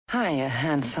Hiya,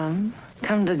 handsome.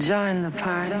 Come to join the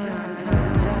party.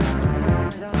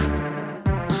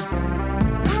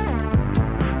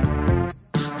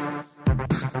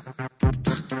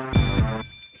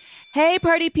 Hey,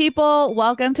 party people.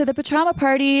 Welcome to the Patrauma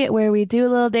Party, where we do a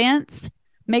little dance,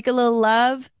 make a little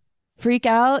love, freak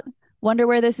out, wonder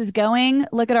where this is going,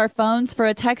 look at our phones for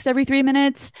a text every 3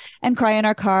 minutes, and cry in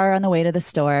our car on the way to the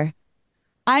store.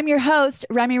 I'm your host,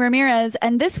 Remy Ramirez,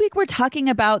 and this week we're talking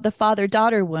about the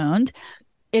father-daughter wound.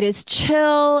 It is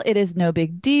chill. It is no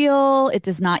big deal. It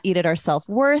does not eat at our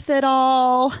self-worth at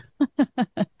all.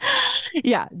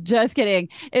 Yeah, just kidding.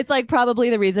 It's like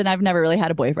probably the reason I've never really had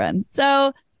a boyfriend.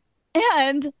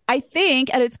 And I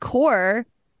think at its core,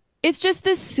 it's just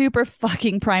this super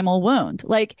fucking primal wound.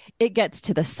 Like it gets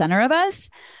to the center of us,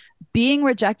 being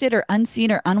rejected or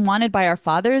unseen or unwanted by our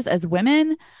fathers as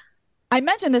women. I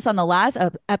mentioned this on the last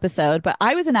episode, but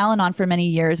I was in Al Anon for many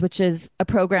years, which is a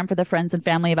program for the friends and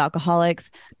family of alcoholics.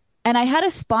 And I had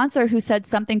a sponsor who said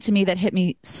something to me that hit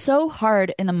me so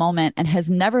hard in the moment and has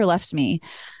never left me.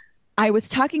 I was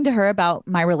talking to her about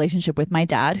my relationship with my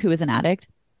dad, who is an addict.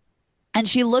 And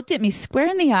she looked at me square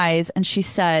in the eyes and she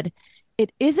said,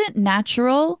 "It isn't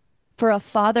natural for a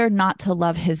father not to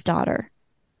love his daughter.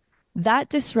 That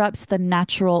disrupts the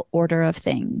natural order of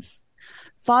things.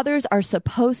 Fathers are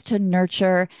supposed to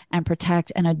nurture and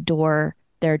protect and adore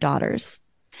their daughters."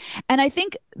 And I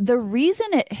think the reason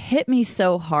it hit me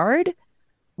so hard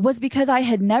was because I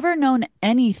had never known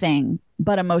anything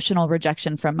but emotional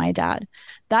rejection from my dad.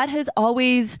 That has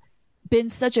always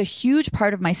been such a huge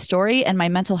part of my story and my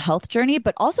mental health journey,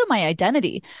 but also my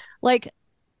identity. Like,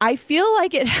 I feel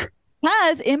like it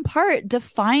has in part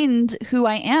defined who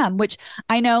I am, which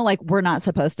I know, like, we're not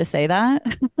supposed to say that.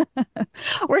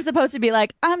 We're supposed to be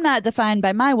like, I'm not defined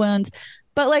by my wounds,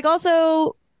 but like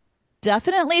also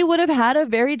definitely would have had a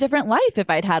very different life if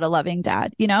I'd had a loving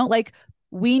dad, like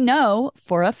we know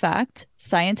for a fact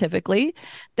scientifically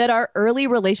that our early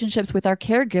relationships with our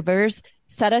caregivers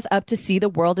set us up to see the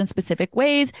world in specific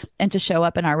ways and to show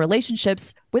up in our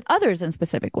relationships with others in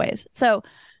specific ways. So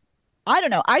I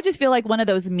don't know. I just feel like one of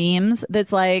those memes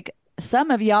that's like, some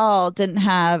of y'all didn't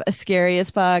have a scary as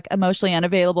fuck, emotionally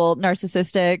unavailable,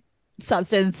 narcissistic,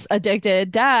 substance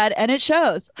addicted dad, and it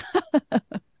shows.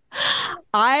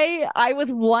 I was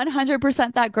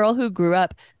 100% that girl who grew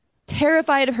up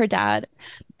terrified of her dad.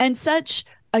 And such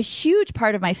a huge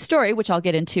part of my story, which I'll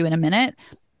get into in a minute,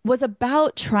 was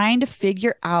about trying to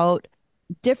figure out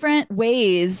different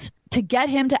ways to get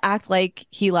him to act like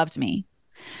he loved me.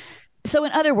 So,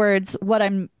 in other words, what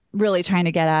I'm really trying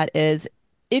to get at is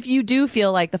if you do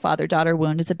feel like the father-daughter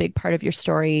wound is a big part of your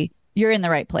story, you're in the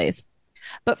right place.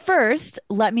 But first,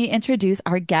 let me introduce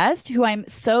our guest, who I'm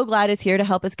so glad is here to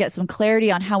help us get some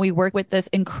clarity on how we work with this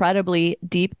incredibly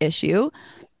deep issue.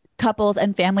 Couples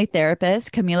and family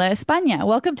therapist, Camila España.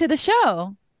 Welcome to the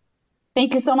show.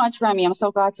 Thank you so much, Remy. I'm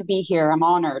so glad to be here. I'm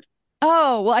honored.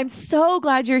 Oh, well, I'm so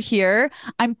glad you're here.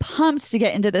 I'm pumped to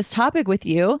get into this topic with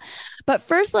you. But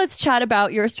first, let's chat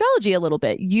about your astrology a little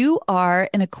bit. You are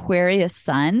an Aquarius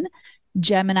sun,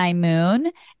 Gemini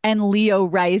moon, and Leo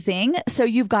rising. So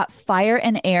you've got fire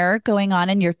and air going on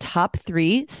in your top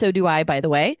three. So do I, by the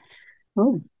way.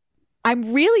 Oh,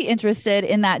 I'm really interested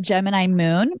in that Gemini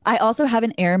moon. I also have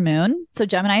an air moon. So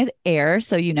Gemini is air.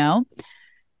 So,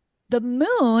 the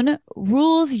moon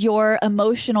rules your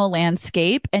emotional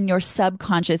landscape and your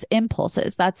subconscious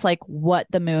impulses. That's like what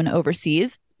the moon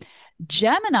oversees.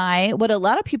 Gemini, what a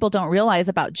lot of people don't realize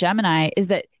about Gemini is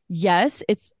that yes,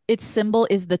 its symbol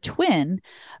is the twin,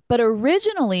 but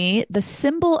originally the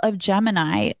symbol of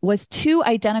Gemini was two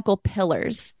identical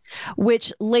pillars,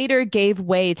 which later gave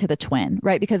way to the twin,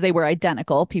 right? Because they were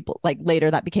identical. People like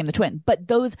later that became the twin. But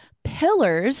those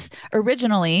pillars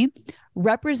originally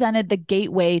represented the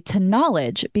gateway to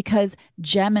knowledge because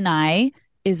Gemini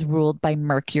is ruled by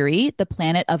Mercury, the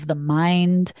planet of the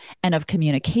mind and of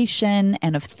communication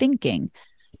and of thinking,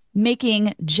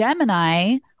 making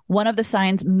Gemini one of the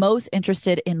signs most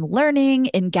interested in learning,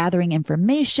 in gathering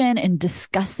information, in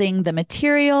discussing the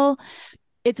material.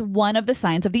 It's one of the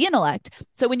signs of the intellect.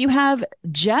 So when you have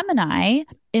Gemini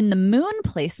in the moon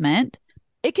placement,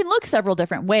 it can look several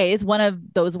different ways. One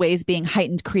of those ways being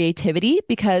heightened creativity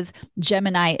because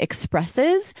Gemini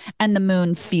expresses and the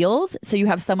moon feels. So you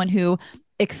have someone who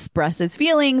expresses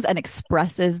feelings and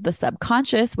expresses the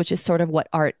subconscious, which is sort of what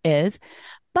art is.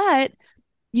 But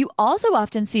you also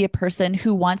often see a person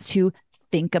who wants to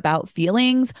think about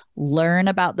feelings, learn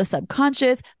about the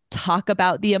subconscious, talk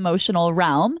about the emotional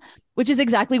realm, which is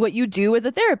exactly what you do as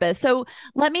a therapist. So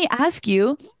let me ask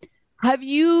you, Have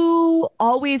you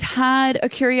always had a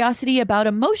curiosity about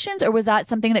emotions, or was that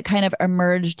something that kind of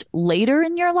emerged later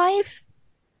in your life?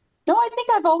 No, I think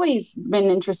I've always been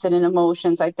interested in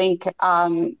emotions. I think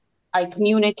I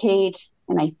communicate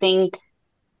and I think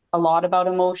a lot about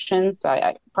emotions.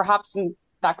 Perhaps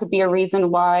that could be a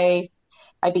reason why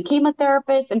I became a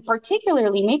therapist, and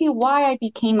particularly maybe why I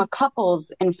became a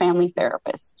couples and family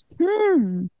therapist.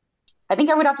 Hmm. I think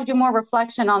I would have to do more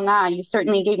reflection on that. You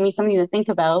certainly gave me something to think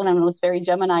about, and it was very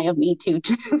Gemini of me to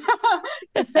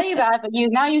say that. But you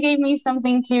gave me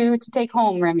something to take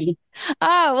home, Remy.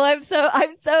 Oh, well,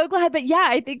 I'm so glad. But yeah,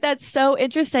 I think that's so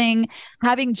interesting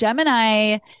having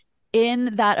Gemini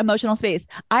in that emotional space.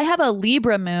 I have a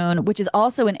Libra moon, which is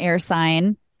also an air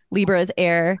sign. Libra is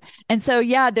air. And so,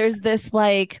 yeah, there's this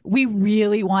like, we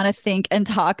really want to think and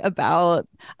talk about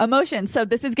emotions. So,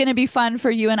 this is going to be fun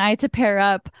for you and I to pair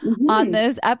up on Hmm.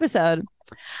 this episode.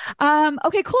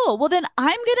 Okay, cool. Well, then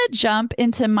I'm going to jump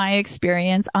into my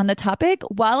experience on the topic.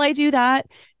 While I do that,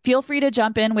 feel free to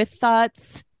jump in with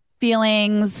thoughts,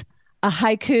 feelings, a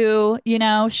haiku,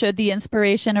 should the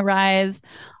inspiration arise,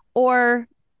 or,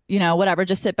 whatever,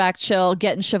 just sit back, chill,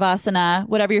 get in Shavasana,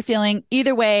 whatever you're feeling.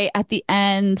 Either way, at the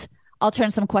end, I'll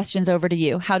turn some questions over to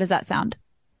you. How does that sound?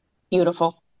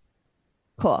 Beautiful.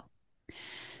 Cool.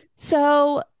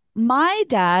 So, my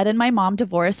dad and my mom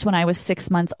divorced when I was 6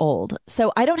 months old.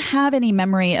 So, I don't have any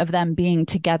memory of them being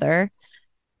together.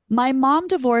 My mom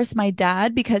divorced my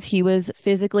dad because he was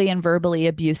physically and verbally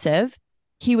abusive.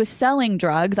 He was selling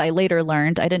drugs. I later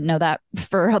learned, I didn't know that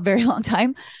for a very long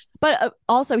time, but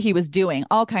also he was doing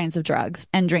all kinds of drugs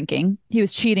and drinking. He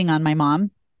was cheating on my mom.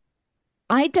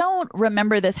 I don't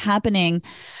remember this happening,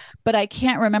 but I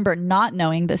can't remember not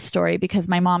knowing this story because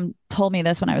my mom told me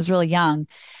this when I was really young,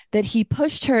 that he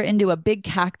pushed her into a big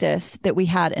cactus that we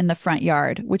had in the front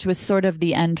yard, which was sort of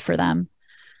the end for them.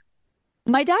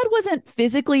 My dad wasn't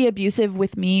physically abusive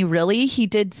with me, really. He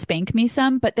did spank me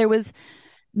some, but there was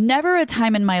never a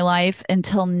time in my life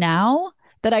until now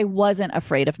that I wasn't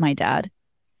afraid of my dad.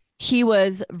 He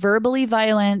was verbally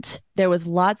violent. There was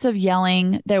lots of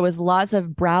yelling. There was lots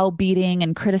of browbeating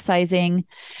and criticizing.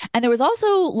 And there was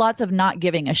also lots of not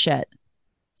giving a shit.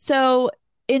 So,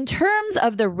 in terms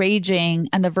of the raging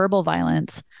and the verbal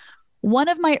violence, one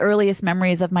of my earliest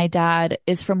memories of my dad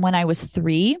is from when I was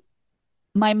 3.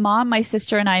 My mom, my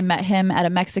sister, and I met him at a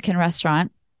Mexican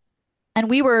restaurant, and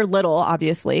we were little,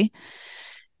 obviously,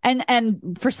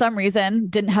 and for some reason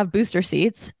didn't have booster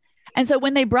seats. And so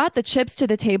when they brought the chips to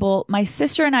the table, my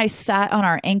sister and I sat on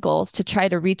our ankles to try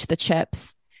to reach the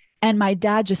chips, and my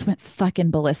dad just went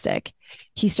fucking ballistic.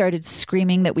 He started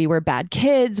screaming that we were bad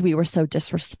kids, we were so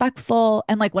disrespectful,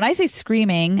 and like when I say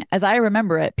screaming, as I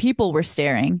remember it, people were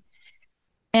staring.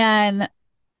 And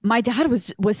my dad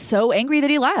was so angry that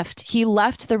he left. He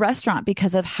left the restaurant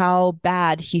because of how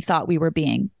bad he thought we were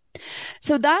being.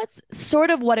 So that's sort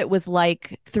of what it was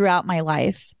like throughout my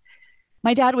life.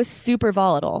 My dad was super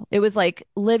volatile. It was like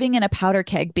living in a powder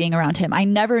keg being around him. I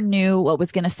never knew what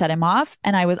was going to set him off.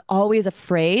 And I was always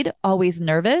afraid, always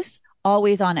nervous,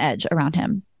 always on edge around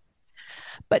him.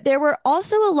 But there were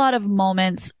also a lot of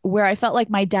moments where I felt like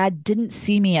my dad didn't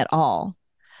see me at all.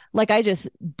 Like I just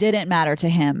didn't matter to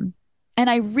him. And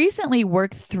I recently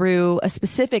worked through a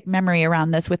specific memory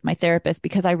around this with my therapist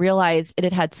because I realized it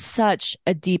had had such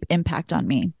a deep impact on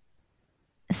me.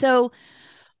 So,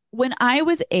 when I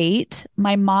was 8,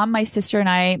 my mom, my sister, and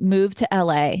I moved to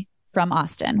LA from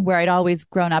Austin, where I'd always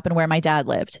grown up and where my dad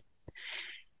lived.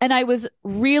 And I was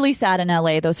really sad in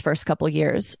LA those first couple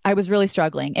years. I was really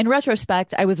struggling. In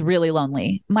retrospect, I was really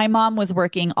lonely. My mom was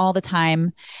working all the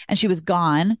time and she was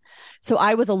gone. So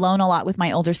I was alone a lot with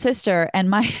my older sister, and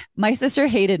my sister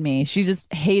hated me. She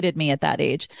just hated me at that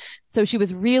age. So she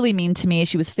was really mean to me.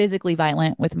 She was physically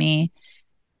violent with me,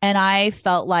 and I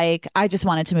felt like I just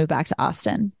wanted to move back to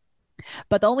Austin.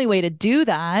 But the only way to do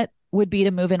that would be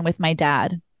to move in with my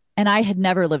dad. And I had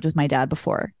never lived with my dad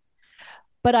before.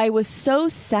 But I was so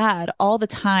sad all the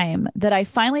time that I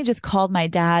finally just called my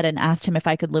dad and asked him if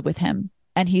I could live with him.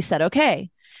 And he said, okay.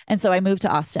 And so I moved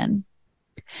to Austin.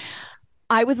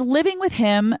 I was living with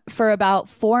him for about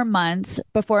 4 months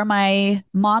before my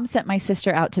mom sent my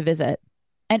sister out to visit.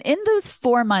 And in those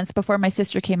 4 months before my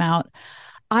sister came out,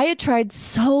 I had tried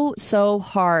so, so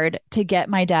hard to get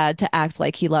my dad to act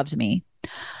like he loved me.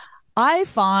 I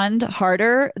fawned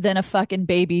harder than a fucking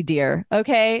baby deer.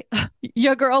 Okay.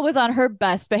 Your girl was on her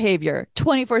best behavior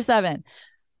 24/7.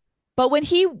 But when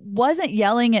he wasn't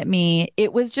yelling at me,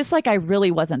 it was just like I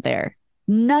really wasn't there.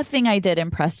 Nothing I did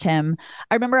impressed him.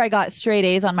 I remember I got straight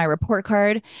A's on my report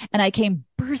card and I came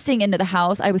bursting into the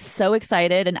house. I was so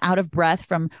excited and out of breath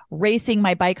from racing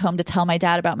my bike home to tell my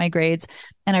dad about my grades.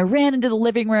 And I ran into the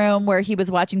living room where he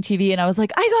was watching TV and I was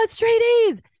like, I got straight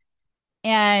A's.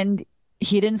 And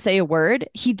he didn't say a word.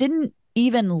 He didn't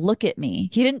even look at me.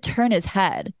 He didn't turn his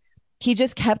head. He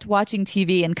just kept watching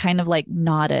TV and kind of like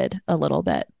nodded a little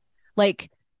bit. Like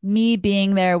me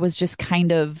being there was just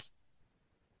kind of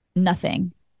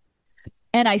nothing.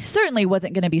 And I certainly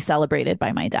wasn't going to be celebrated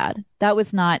by my dad. That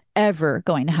was not ever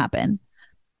going to happen.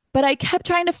 But I kept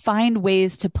trying to find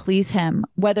ways to please him,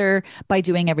 whether by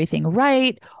doing everything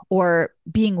right or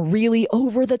being really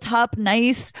over the top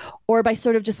nice or by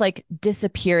sort of just like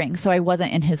disappearing so I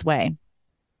wasn't in his way.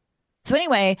 So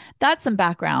anyway, that's some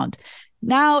background.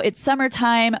 Now it's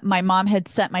summertime. My mom had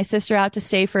sent my sister out to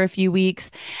stay for a few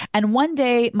weeks. And one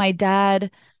day my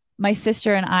dad, my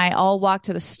sister, and I all walked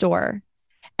to the store.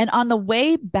 And on the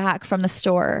way back from the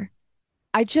store,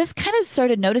 I just kind of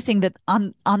started noticing that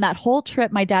on that whole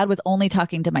trip, my dad was only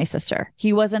talking to my sister.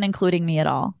 He wasn't including me at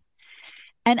all.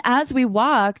 And as we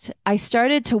walked, I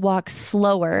started to walk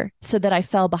slower so that I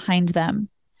fell behind them.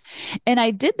 And I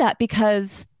did that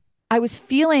because I was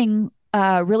feeling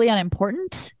really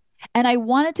unimportant. And I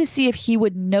wanted to see if he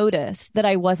would notice that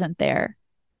I wasn't there.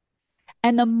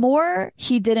 And the more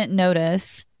he didn't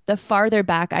notice, the farther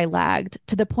back I lagged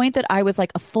to the point that I was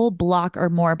like a full block or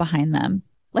more behind them.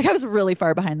 Like I was really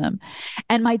far behind them.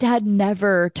 And my dad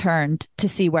never turned to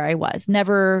see where I was,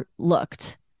 never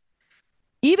looked.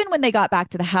 Even when they got back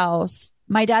to the house,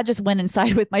 my dad just went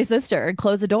inside with my sister and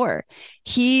closed the door.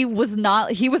 He was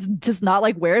just not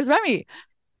like, where's Remy?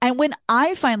 And when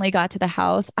I finally got to the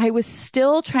house, I was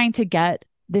still trying to get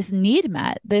this need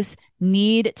met, this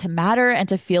need to matter and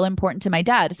to feel important to my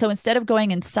dad. So instead of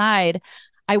going inside,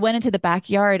 I went into the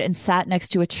backyard and sat next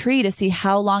to a tree to see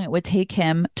how long it would take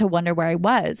him to wonder where I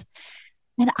was.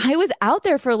 And I was out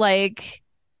there for like,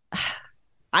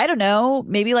 I don't know,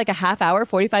 maybe like a half hour,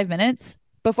 45 minutes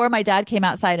before my dad came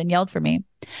outside and yelled for me.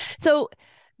 So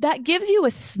that gives you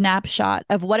a snapshot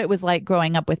of what it was like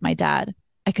growing up with my dad.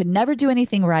 I could never do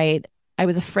anything right. I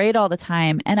was afraid all the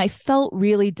time. And I felt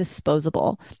really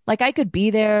disposable. Like I could be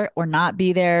there or not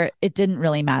be there. It didn't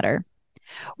really matter.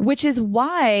 Which is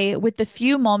why, with the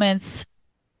few moments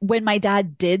when my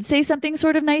dad did say something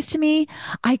sort of nice to me,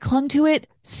 I clung to it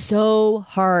so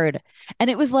hard. And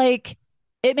it was like,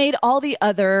 it made all the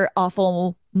other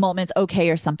awful moments okay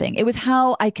or something. It was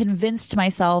how I convinced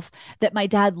myself that my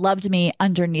dad loved me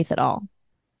underneath it all.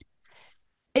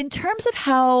 In terms of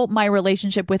how my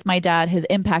relationship with my dad has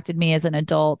impacted me as an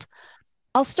adult,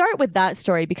 I'll start with that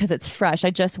story because it's fresh. I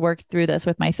just worked through this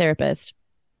with my therapist.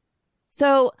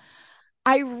 So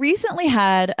I recently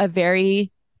had a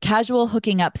very casual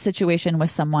hooking up situation with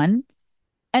someone,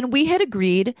 and we had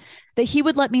agreed that he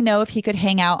would let me know if he could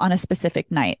hang out on a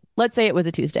specific night. Let's say it was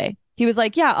a Tuesday. He was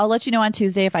like, yeah, I'll let you know on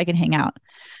Tuesday if I can hang out.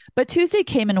 But Tuesday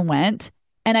came and went,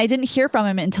 and I didn't hear from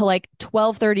him until like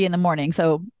 12:30 in the morning.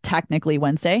 So technically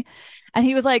Wednesday. And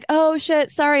he was like, oh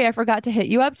shit, sorry, I forgot to hit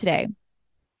you up today.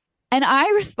 And I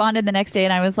responded the next day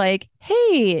and I was like,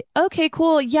 hey, okay,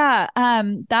 cool. Yeah,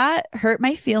 that hurt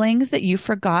my feelings that you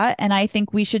forgot. And I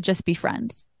think we should just be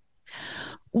friends.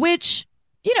 Which,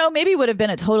 maybe would have been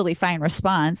a totally fine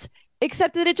response,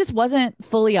 except that it just wasn't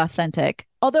fully authentic.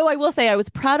 Although I will say I was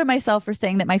proud of myself for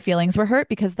saying that my feelings were hurt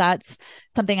because that's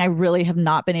something I really have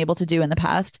not been able to do in the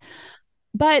past.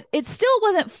 But it still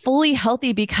wasn't fully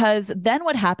healthy because then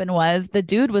what happened was the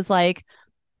dude was like,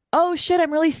 oh shit,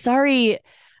 I'm really sorry.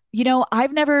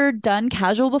 I've never done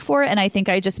casual before, and I think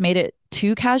I just made it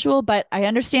too casual, but I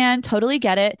understand, totally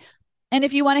get it. And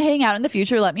if you want to hang out in the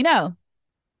future, let me know.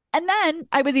 And then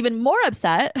I was even more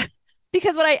upset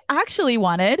because what I actually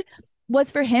wanted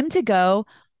was for him to go,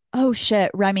 oh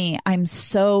shit, Remy, I'm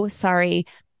so sorry.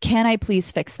 Can I please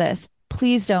fix this?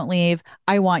 Please don't leave.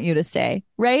 I want you to stay,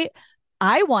 right?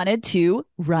 I wanted to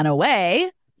run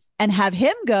away and have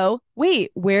him go,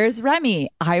 wait, where's Remy?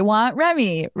 I want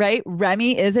Remy, right?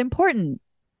 Remy is important.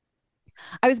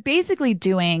 I was basically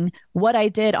doing what I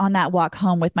did on that walk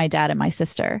home with my dad and my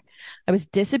sister. I was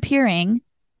disappearing,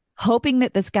 hoping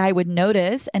that this guy would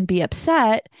notice and be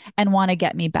upset and want to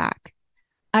get me back.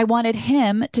 I wanted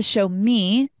him to show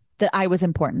me that I was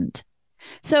important.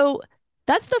 So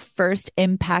that's the first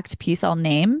impact piece I'll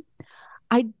name.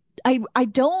 I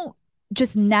don't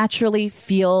just naturally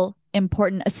feel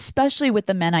important, especially with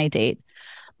the men I date.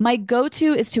 My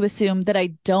go-to is to assume that I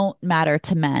don't matter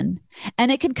to men.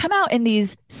 And it can come out in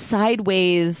these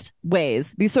sideways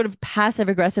ways, these sort of passive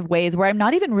aggressive ways where I'm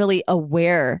not even really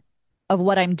aware of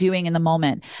what I'm doing in the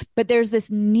moment. But there's this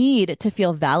need to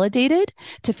feel validated,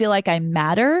 to feel like I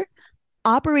matter.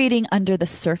 operating under the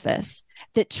surface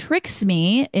that tricks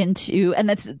me into, and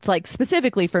that's like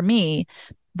specifically for me,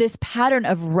 this pattern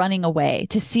of running away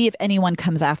to see if anyone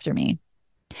comes after me.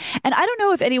 And I don't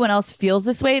know if anyone else feels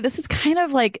this way. This is kind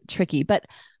of like tricky, but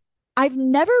I've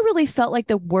never really felt like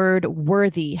the word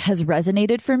worthy has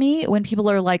resonated for me when people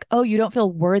are like, oh, you don't feel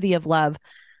worthy of love.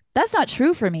 That's not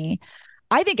true for me.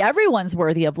 I think everyone's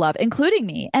worthy of love, including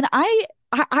me. And I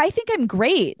think I'm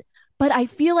great, but I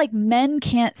feel like men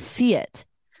can't see it.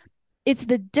 It's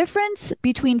the difference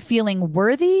between feeling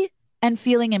worthy and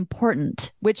feeling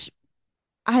important, which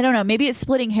I don't know, maybe it's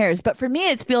splitting hairs, but for me,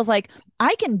 it feels like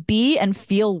I can be and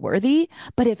feel worthy,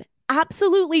 but if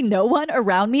absolutely no one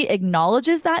around me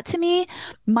acknowledges that to me,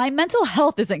 my mental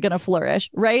health isn't going to flourish,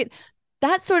 right?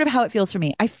 That's sort of how it feels for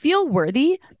me. I feel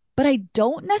worthy, but I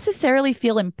don't necessarily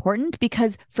feel important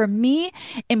because for me,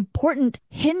 important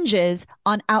hinges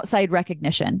on outside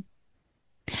recognition.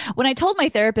 When I told my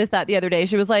therapist that the other day,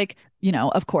 she was like,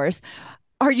 of course,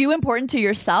 are you important to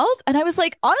yourself? And I was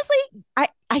like, honestly,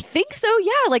 I think so.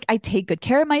 Yeah. Like I take good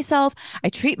care of myself. I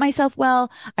treat myself well.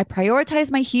 I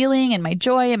prioritize my healing and my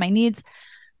joy and my needs.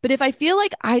 But if I feel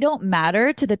like I don't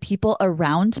matter to the people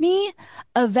around me,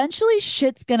 eventually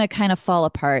shit's going to kind of fall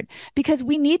apart because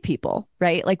we need people,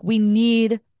 right? Like we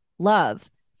need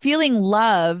love. Feeling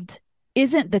loved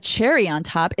isn't the cherry on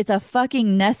top. It's a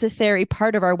fucking necessary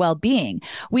part of our well-being.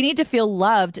 We need to feel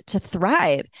loved to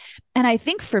thrive. And I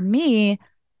think for me,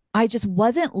 I just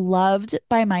wasn't loved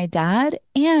by my dad,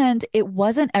 and it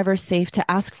wasn't ever safe to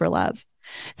ask for love.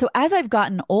 So as I've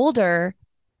gotten older,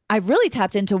 I've really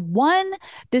tapped into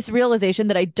this realization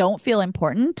that I don't feel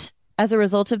important as a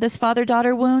result of this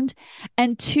father-daughter wound,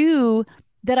 and two,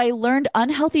 that I learned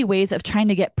unhealthy ways of trying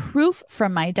to get proof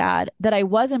from my dad that I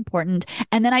was important.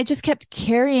 And then I just kept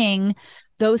carrying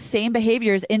those same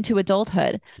behaviors into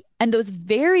adulthood. And those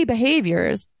very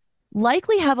behaviors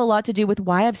likely have a lot to do with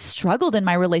why I've struggled in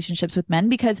my relationships with men,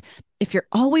 because if you're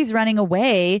always running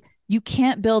away, you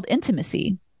can't build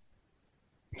intimacy.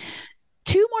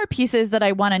 Two more pieces that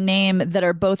I want to name that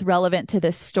are both relevant to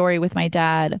this story with my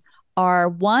dad are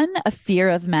one, a fear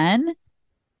of men,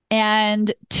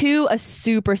 and two, a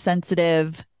super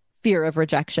sensitive fear of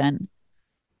rejection.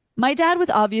 My dad was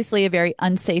obviously a very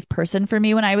unsafe person for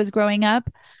me when I was growing up,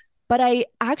 but I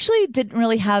actually didn't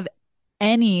really have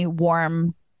any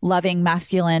warm, loving,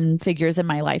 masculine figures in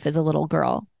my life as a little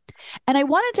girl. And I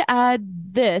wanted to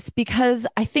add this because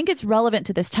I think it's relevant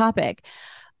to this topic.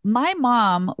 My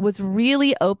mom was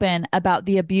really open about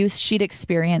the abuse she'd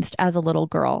experienced as a little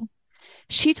girl.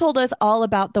 She told us all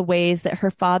about the ways that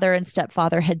her father and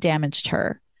stepfather had damaged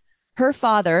her. Her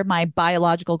father, my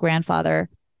biological grandfather,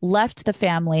 left the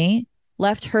family,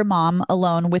 left her mom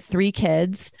alone with 3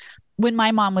 kids when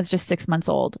my mom was just 6 months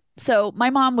old. So my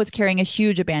mom was carrying a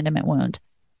huge abandonment wound.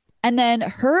 And then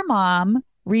her mom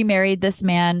remarried this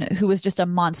man who was just a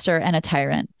monster and a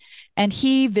tyrant. And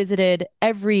he visited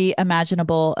every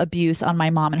imaginable abuse on my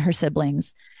mom and her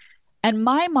siblings. And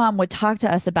my mom would talk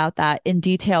to us about that in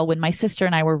detail when my sister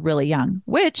and I were really young,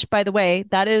 which, by the way,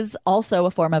 that is also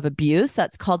a form of abuse.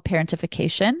 That's called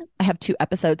parentification. I have 2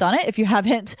 episodes on it if you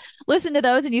haven't listened to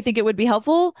those and you think it would be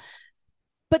helpful.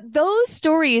 But those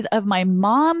stories of my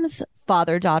mom's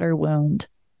father-daughter wound,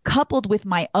 coupled with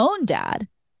my own dad,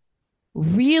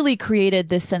 really created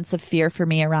this sense of fear for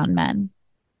me around men,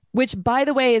 which, by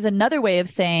the way, is another way of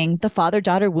saying the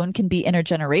father-daughter wound can be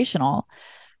intergenerational.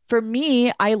 For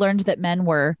me, I learned that men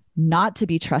were not to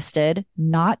be trusted,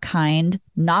 not kind,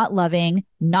 not loving,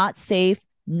 not safe,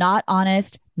 not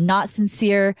honest, not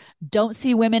sincere, don't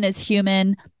see women as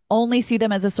human, only see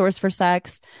them as a source for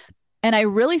sex. And I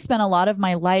really spent a lot of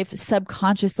my life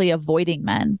subconsciously avoiding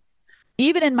men.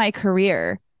 Even in my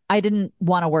career, I didn't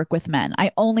want to work with men.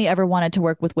 I only ever wanted to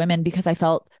work with women because I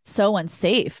felt so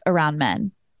unsafe around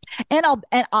men. And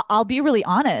I'll be really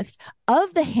honest.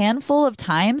 Of the handful of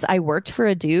times I worked for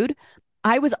a dude,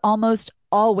 I was almost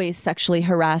always sexually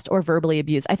harassed or verbally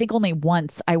abused. I think only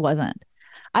once I wasn't.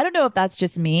 I don't know if that's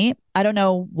just me. I don't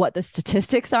know what the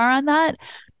statistics are on that.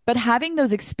 But having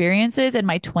those experiences in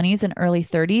my 20s and early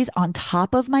 30s on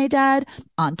top of my dad,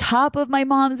 on top of my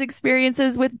mom's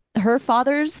experiences with her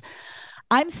fathers,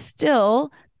 I'm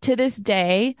still to this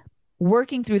day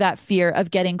working through that fear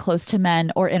of getting close to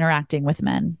men or interacting with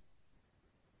men.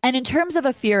 And in terms of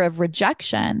a fear of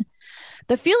rejection,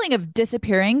 the feeling of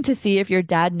disappearing to see if your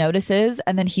dad notices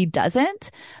and then he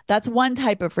doesn't, that's one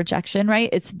type of rejection, right?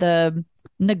 It's the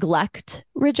neglect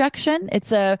rejection.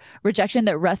 It's a rejection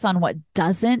that rests on what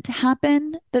doesn't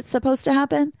happen that's supposed to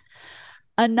happen.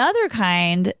 Another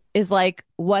kind is like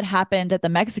what happened at the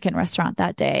Mexican restaurant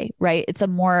that day, right? It's a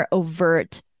more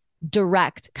overt,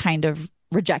 direct kind of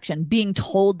rejection, being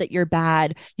told that you're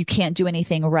bad, you can't do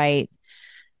anything right.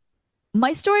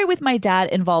 My story with my dad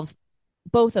involves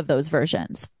both of those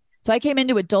versions. So I came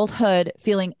into adulthood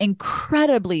feeling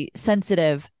incredibly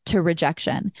sensitive to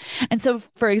rejection. And so,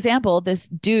 for example, this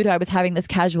dude who I was having this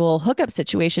casual hookup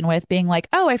situation with being like,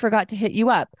 oh, I forgot to hit you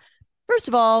up. First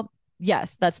of all,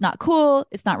 yes, that's not cool.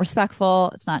 It's not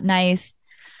respectful. It's not nice.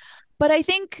 But I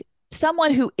think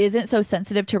someone who isn't so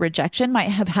sensitive to rejection might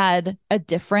have had a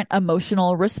different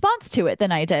emotional response to it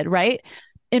than I did, right?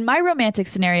 In my romantic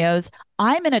scenarios,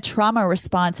 I'm in a trauma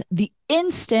response the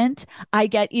instant I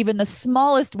get even the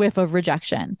smallest whiff of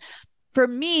rejection. For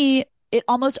me, it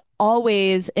almost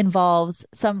always involves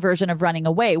some version of running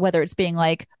away, whether it's being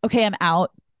like, okay, I'm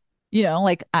out,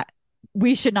 like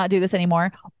we should not do this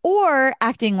anymore, or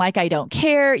acting like I don't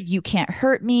care, you can't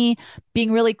hurt me,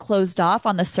 being really closed off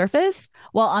on the surface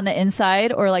while on the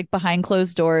inside or like behind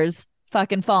closed doors,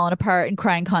 fucking falling apart and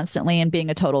crying constantly and being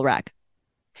a total wreck.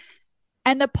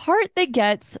 And the part that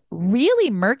gets really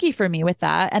murky for me with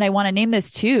that, and I want to name this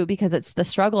too because it's the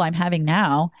struggle I'm having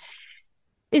now,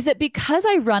 is that because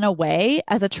I run away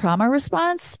as a trauma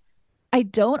response, I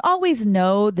don't always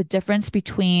know the difference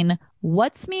between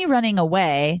what's me running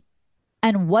away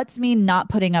and what's me not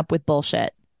putting up with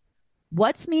bullshit.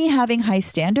 What's me having high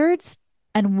standards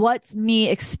and what's me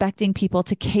expecting people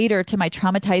to cater to my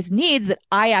traumatized needs that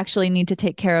I actually need to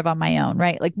take care of on my own,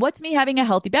 right? Like what's me having a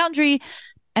healthy boundary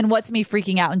and what's me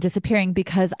freaking out and disappearing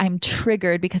because I'm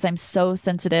triggered because I'm so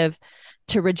sensitive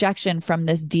to rejection from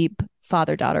this deep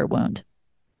father-daughter wound.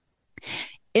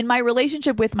 In my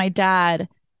relationship with my dad,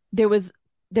 there was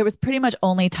pretty much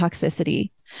only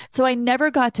toxicity. So I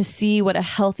never got to see what a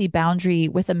healthy boundary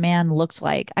with a man looked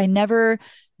like. I never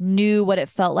knew what it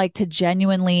felt like to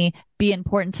genuinely be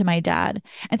important to my dad.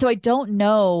 And so I don't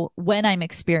know when I'm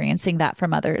experiencing that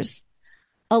from others.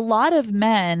 A lot of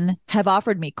men have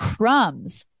offered me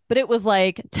crumbs, but it was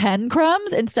like 10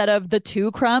 crumbs instead of the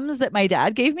 2 crumbs that my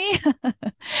dad gave me.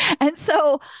 And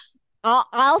so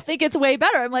I'll think it's way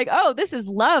better. I'm like, oh, this is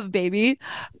love, baby.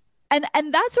 And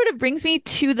that sort of brings me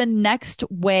to the next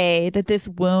way that this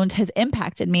wound has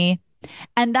impacted me.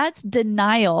 And that's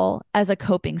denial as a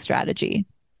coping strategy.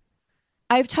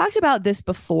 I've talked about this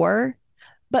before,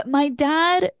 but my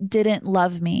dad didn't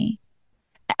love me.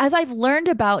 As I've learned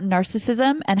about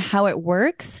narcissism and how it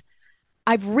works,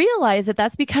 I've realized that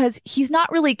that's because he's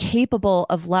not really capable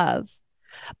of love.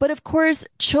 But of course,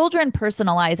 children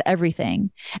personalize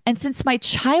everything. And since my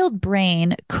child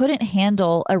brain couldn't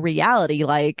handle a reality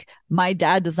like my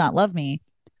dad does not love me,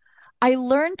 I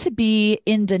learned to be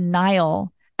in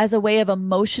denial as a way of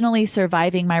emotionally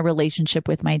surviving my relationship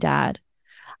with my dad.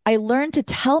 I learned to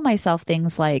tell myself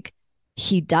things like,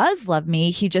 he does love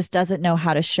me, he just doesn't know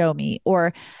how to show me,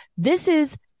 or this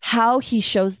is how he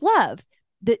shows love.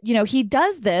 That, he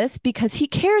does this because he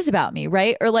cares about me,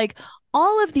 right? Or like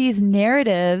all of these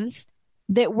narratives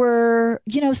that were,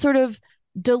 sort of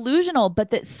delusional,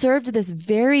 but that served this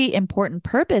very important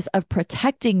purpose of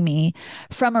protecting me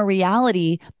from a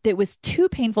reality that was too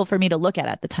painful for me to look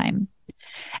at the time.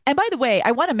 And by the way,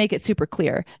 I want to make it super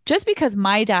clear. Just because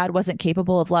my dad wasn't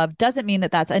capable of love doesn't mean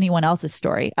that that's anyone else's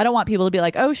story. I don't want people to be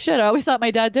like, oh shit, I always thought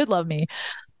my dad did love me.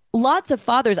 Lots of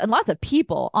fathers and lots of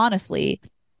people, honestly,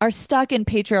 are stuck in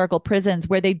patriarchal prisons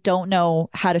where they don't know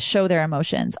how to show their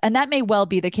emotions. And that may well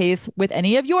be the case with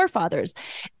any of your fathers.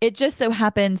 It just so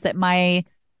happens that my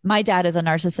dad is a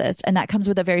narcissist, and that comes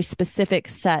with a very specific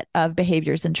set of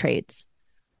behaviors and traits.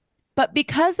 But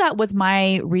because that was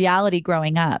my reality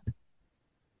growing up,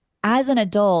 as an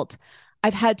adult,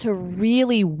 I've had to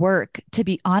really work to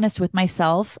be honest with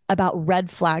myself about red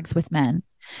flags with men,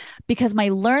 because my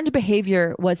learned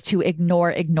behavior was to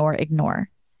ignore.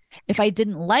 If I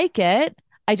didn't like it,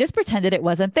 I just pretended it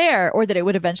wasn't there, or that it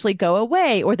would eventually go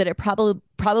away, or that it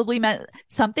probably meant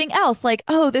something else, like,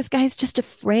 oh, this guy's just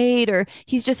afraid, or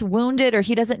he's just wounded, or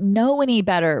he doesn't know any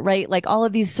better, right? Like all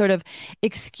of these sort of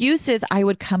excuses I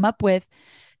would come up with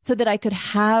so that I could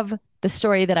have the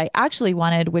story that I actually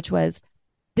wanted, which was,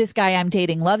 this guy I'm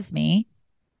dating loves me.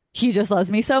 He just loves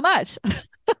me so much.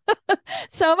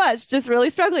 So much, just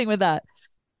really struggling with that.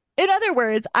 In other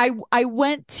words, I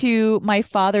went to my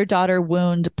father-daughter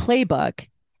wound playbook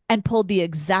and pulled the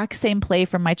exact same play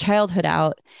from my childhood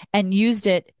out and used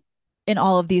it in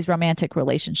all of these romantic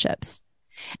relationships.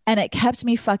 And it kept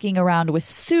me fucking around with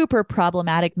super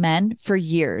problematic men for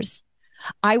years.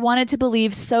 I wanted to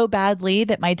believe so badly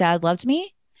that my dad loved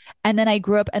me. And then I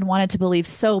grew up and wanted to believe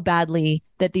so badly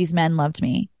that these men loved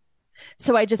me.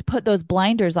 So I just put those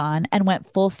blinders on and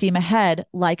went full steam ahead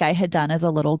like I had done as a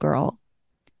little girl.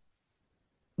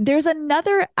 There's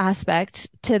another aspect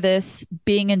to this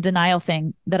being in denial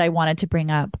thing that I wanted to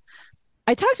bring up.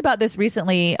 I talked about this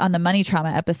recently on the money trauma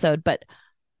episode, but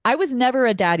I was never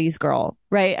a daddy's girl,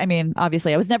 right? I mean,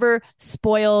 obviously, I was never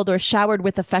spoiled or showered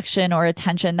with affection or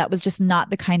attention. That was just not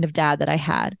the kind of dad that I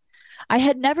had. I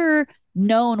had never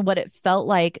known what it felt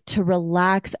like to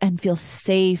relax and feel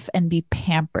safe and be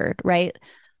pampered, right?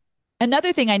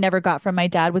 Another thing I never got from my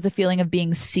dad was a feeling of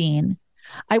being seen.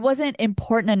 I wasn't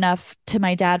important enough to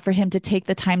my dad for him to take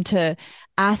the time to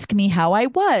ask me how I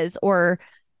was or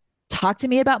talk to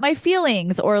me about my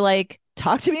feelings or like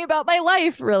talk to me about my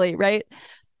life, really, right?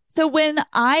 So when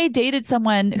I dated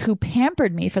someone who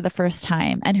pampered me for the first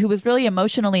time and who was really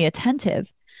emotionally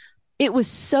attentive, it was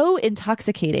so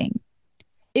intoxicating.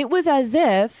 It was as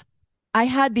if I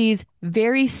had these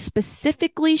very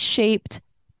specifically shaped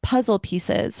puzzle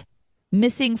pieces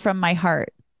missing from my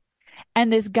heart.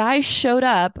 And this guy showed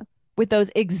up with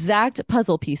those exact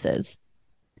puzzle pieces.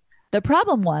 The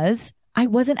problem was I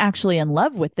wasn't actually in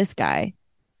love with this guy,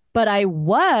 but I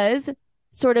was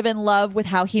sort of in love with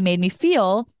how he made me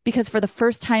feel because for the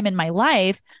first time in my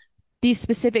life, these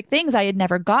specific things I had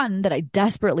never gotten that I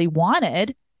desperately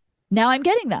wanted, now I'm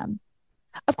getting them.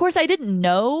 Of course, I didn't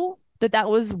know that that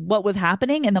was what was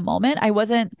happening in the moment. I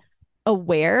wasn't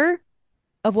aware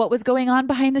of what was going on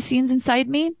behind the scenes inside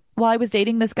me while I was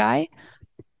dating this guy.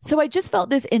 So I just felt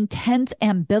this intense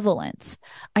ambivalence.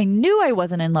 I knew I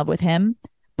wasn't in love with him,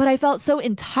 but I felt so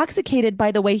intoxicated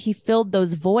by the way he filled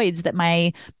those voids that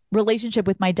my relationship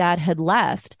with my dad had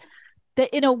left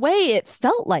that in a way it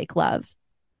felt like love.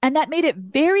 And that made it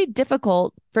very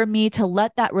difficult for me to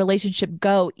let that relationship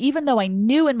go, even though I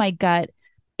knew in my gut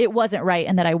it wasn't right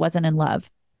and that I wasn't in love.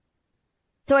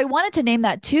 So I wanted to name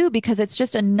that too, because it's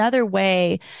just another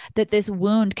way that this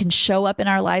wound can show up in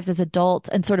our lives as adults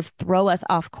and sort of throw us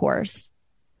off course.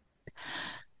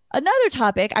 Another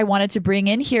topic I wanted to bring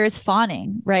in here is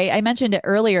fawning, right? I mentioned it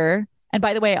earlier. And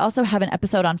by the way, I also have an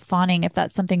episode on fawning if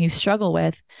that's something you struggle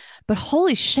with. But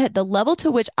holy shit, the level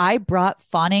to which I brought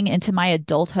fawning into my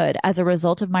adulthood as a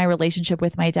result of my relationship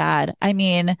with my dad. I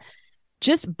mean,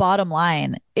 just bottom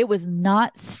line, it was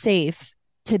not safe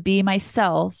to be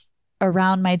myself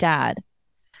around my dad.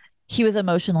 He was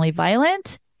emotionally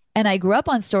violent, and I grew up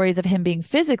on stories of him being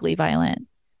physically violent.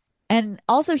 And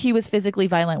also, he was physically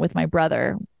violent with my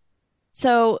brother.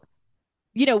 So,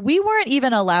 we weren't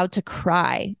even allowed to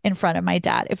cry in front of my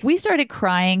dad. If we started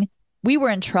crying, we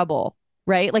were in trouble,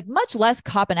 right? Like much less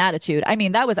cop and attitude. I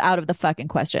mean, that was out of the fucking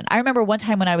question. I remember one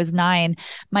time when I was 9,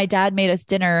 my dad made us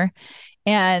dinner,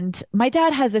 and my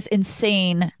dad has this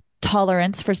insane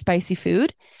tolerance for spicy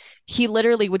food. He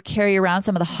literally would carry around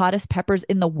some of the hottest peppers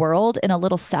in the world in a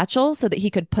little satchel so that he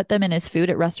could put them in his food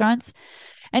at restaurants.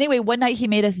 Anyway, one night he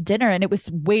made us dinner and it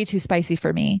was way too spicy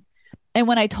for me. And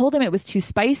when I told him it was too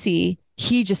spicy,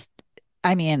 he just,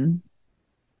 I mean,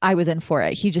 I was in for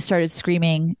it. He just started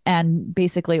screaming and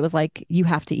basically it was like, you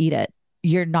have to eat it.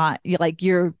 You're going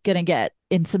to get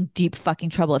in some deep fucking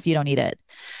trouble if you don't eat it.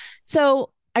 So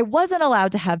I wasn't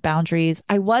allowed to have boundaries.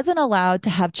 I wasn't allowed to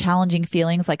have challenging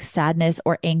feelings like sadness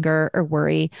or anger or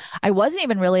worry. I wasn't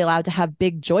even really allowed to have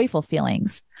big joyful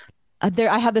feelings.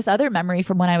 I have this other memory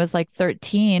from when I was like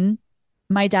 13.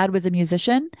 My dad was a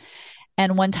musician.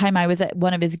 And one time I was at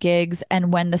one of his gigs,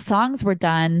 and when the songs were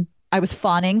done, I was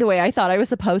fawning the way I thought I was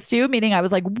supposed to, meaning I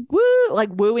was like, woo, like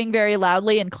wooing very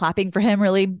loudly and clapping for him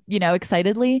really,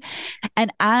 excitedly.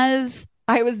 And as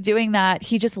I was doing that,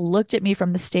 he just looked at me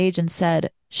from the stage and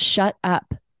said, "Shut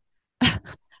up."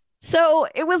 So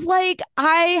it was like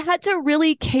I had to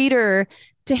really cater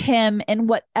to him in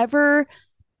whatever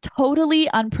totally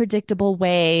unpredictable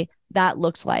way that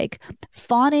looked like.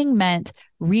 Fawning meant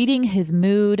reading his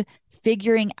mood,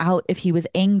 figuring out if he was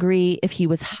angry, if he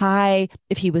was high,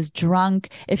 if he was drunk,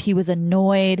 if he was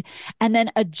annoyed, and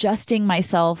then adjusting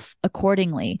myself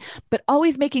accordingly, but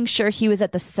always making sure he was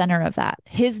at the center of that.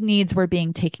 His needs were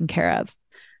being taken care of.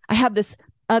 I have this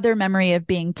other memory of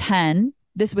being 10.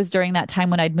 This was during that time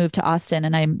when I'd moved to Austin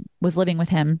and I was living with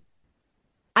him.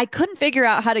 I couldn't figure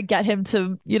out how to get him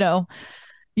to,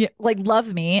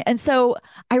 love me. And so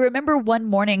I remember one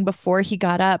morning before he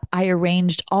got up, I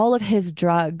arranged all of his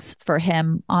drugs for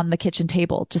him on the kitchen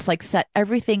table, just like set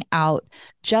everything out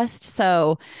just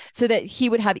so that he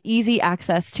would have easy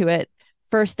access to it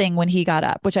first thing when he got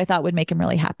up, which I thought would make him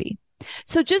really happy.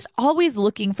 So just always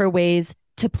looking for ways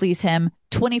to please him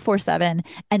 24/7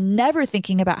 and never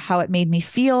thinking about how it made me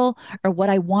feel or what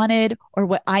I wanted or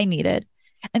what I needed.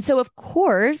 And so, of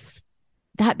course,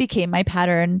 that became my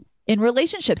pattern in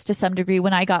relationships to some degree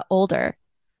when I got older.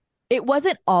 It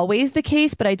wasn't always the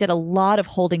case, but I did a lot of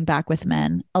holding back with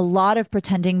men, a lot of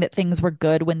pretending that things were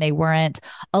good when they weren't,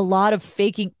 a lot of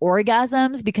faking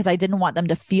orgasms because I didn't want them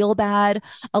to feel bad,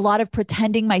 a lot of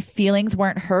pretending my feelings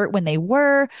weren't hurt when they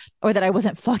were, or that I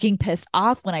wasn't fucking pissed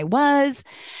off when I was.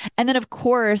 And then, of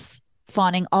course,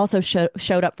 fawning also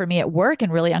showed up for me at work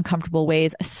in really uncomfortable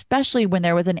ways, especially when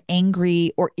there was an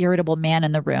angry or irritable man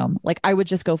in the room. Like I would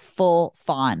just go full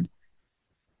fawn.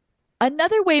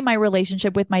 Another way my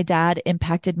relationship with my dad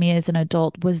impacted me as an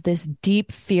adult was this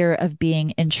deep fear of being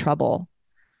in trouble.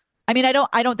 I mean, I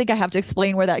don't think I have to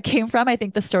explain where that came from. I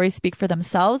think the stories speak for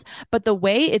themselves, but the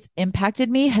way it's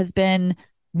impacted me has been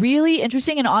really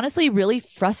interesting and honestly really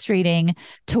frustrating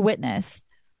to witness.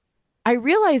 I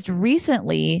realized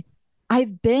recently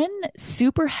I've been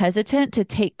super hesitant to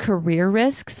take career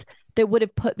risks that would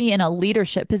have put me in a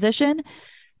leadership position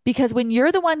because when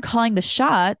you're the one calling the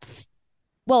shots,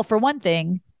 well, for one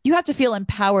thing, you have to feel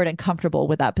empowered and comfortable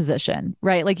with that position,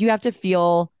 right? Like you have to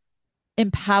feel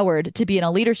empowered to be in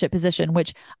a leadership position,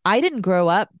 which I didn't grow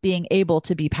up being able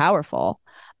to be powerful.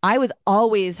 I was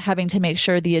always having to make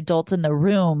sure the adults in the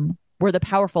room were the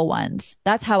powerful ones.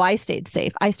 That's how I stayed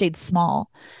safe. I stayed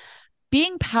small.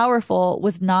 Being powerful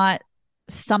was not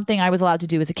something I was allowed to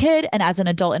do as a kid. And as an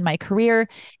adult in my career,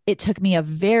 it took me a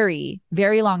very,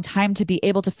 very long time to be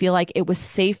able to feel like it was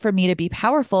safe for me to be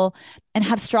powerful and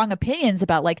have strong opinions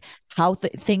about like how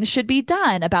things should be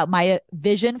done, about my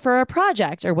vision for a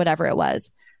project or whatever it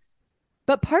was.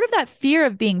 But part of that fear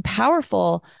of being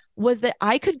powerful was that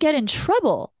I could get in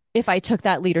trouble if I took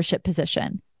that leadership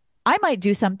position. I might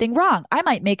do something wrong. I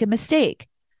might make a mistake.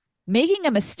 Making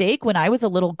a mistake when I was a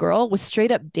little girl was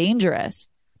straight up dangerous.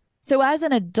 So as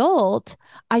an adult,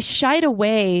 I shied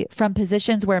away from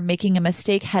positions where making a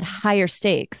mistake had higher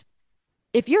stakes.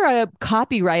 If you're a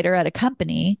copywriter at a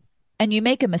company and you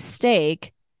make a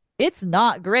mistake, it's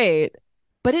not great,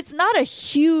 but it's not a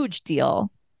huge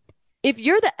deal. If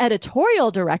you're the editorial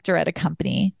director at a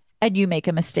company and you make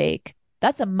a mistake,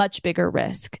 that's a much bigger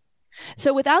risk.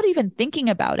 So without even thinking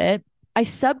about it, I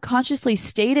subconsciously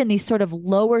stayed in these sort of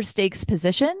lower stakes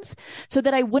positions so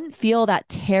that I wouldn't feel that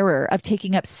terror of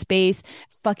taking up space,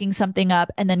 fucking something up,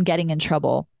 and then getting in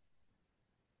trouble.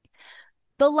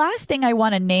 The last thing I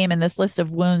want to name in this list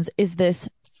of wounds is this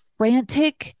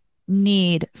frantic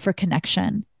need for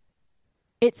connection.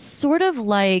 It's sort of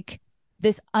like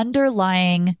this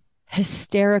underlying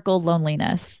hysterical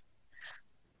loneliness.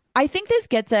 I think this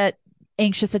gets at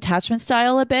anxious attachment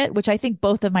style a bit, which I think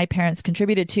both of my parents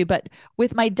contributed to. But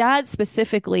with my dad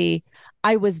specifically,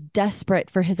 I was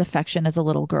desperate for his affection as a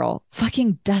little girl,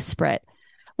 fucking desperate.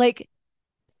 Like,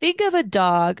 think of a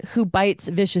dog who bites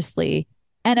viciously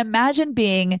and imagine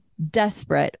being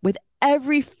desperate with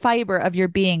every fiber of your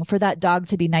being for that dog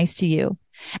to be nice to you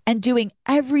and doing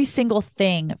every single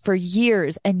thing for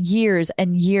years and years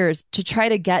and years to try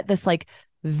to get this like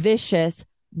vicious,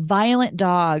 violent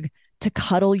dog to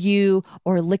cuddle you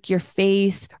or lick your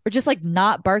face or just like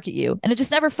not bark at you. And it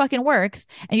just never fucking works.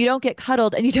 And you don't get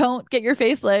cuddled and you don't get your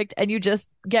face licked and you just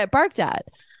get barked at.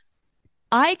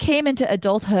 I came into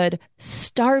adulthood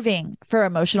starving for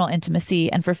emotional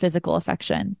intimacy and for physical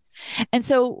affection. And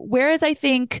so, whereas I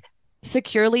think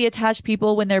securely attached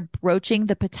people, when they're broaching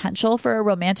the potential for a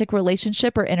romantic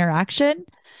relationship or interaction,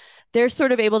 they're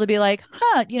sort of able to be like,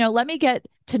 let me get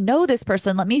to know this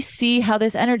person. Let me see how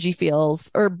this energy feels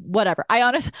or whatever. I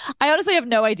honestly have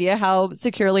no idea how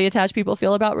securely attached people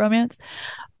feel about romance.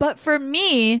 But for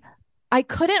me, I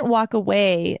couldn't walk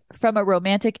away from a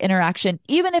romantic interaction,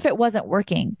 even if it wasn't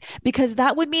working, because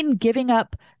that would mean giving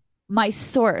up my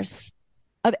source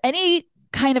of any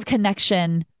kind of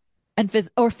connection and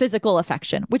physical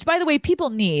affection, which, by the way, people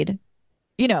need.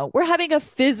 We're having a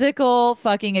physical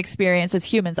fucking experience as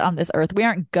humans on this earth. We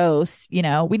aren't ghosts, we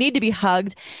need to be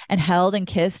hugged and held and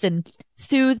kissed and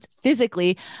soothed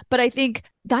physically. But I think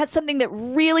that's something that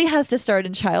really has to start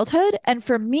in childhood. And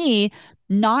for me,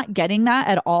 not getting that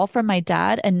at all from my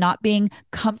dad and not being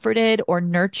comforted or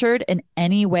nurtured in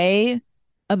any way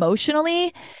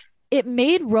emotionally, it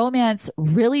made romance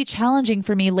really challenging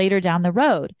for me later down the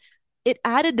road. It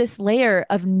added this layer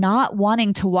of not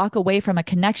wanting to walk away from a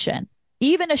connection,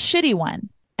 even a shitty one,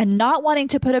 and not wanting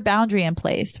to put a boundary in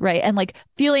place, right? And like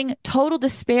feeling total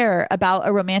despair about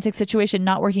a romantic situation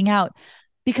not working out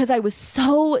because I was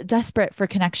so desperate for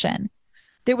connection.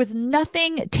 There was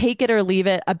nothing take it or leave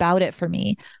it about it for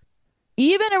me.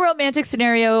 Even a romantic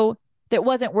scenario that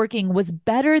wasn't working was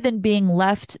better than being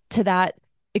left to that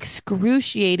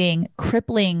excruciating,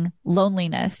 crippling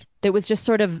loneliness that was just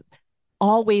sort of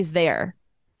always there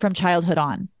from childhood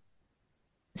on.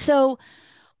 So,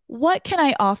 what can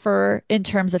I offer in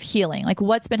terms of healing? Like,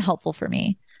 what's been helpful for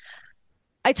me?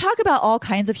 I talk about all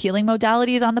kinds of healing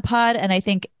modalities on the pod, and I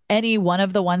think any one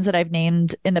of the ones that I've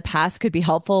named in the past could be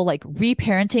helpful. Like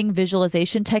reparenting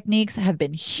visualization techniques have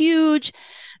been huge.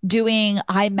 Doing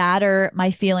I matter,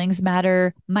 my feelings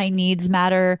matter, my needs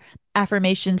matter,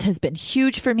 affirmations has been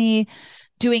huge for me.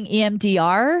 Doing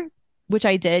EMDR, which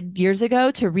I did years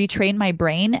ago to retrain my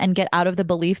brain and get out of the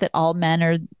belief that all men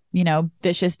are,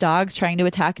 vicious dogs trying to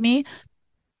attack me.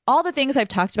 All the things I've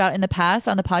talked about in the past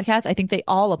on the podcast, I think they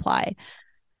all apply.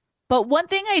 But one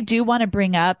thing I do want to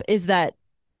bring up is that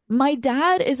my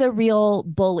dad is a real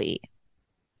bully,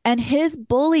 and his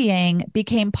bullying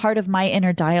became part of my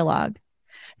inner dialogue.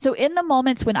 So, in the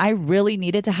moments when I really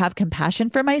needed to have compassion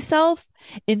for myself,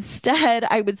 instead,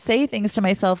 I would say things to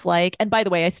myself like, and by the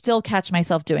way, I still catch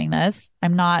myself doing this.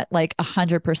 I'm not like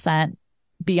 100%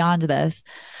 beyond this,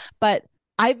 but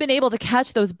I've been able to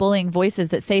catch those bullying voices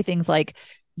that say things like,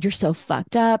 you're so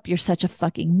fucked up. You're such a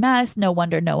fucking mess. No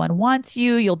wonder no one wants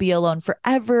you. You'll be alone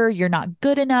forever. You're not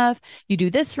good enough. You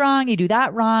do this wrong. You do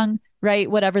that wrong,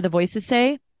 right? Whatever the voices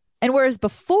say. And whereas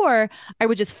before, I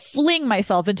would just fling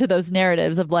myself into those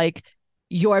narratives of like,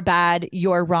 you're bad,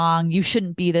 you're wrong, you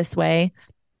shouldn't be this way.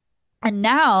 And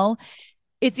now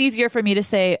it's easier for me to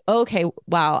say, okay,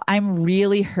 wow, I'm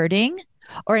really hurting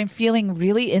or I'm feeling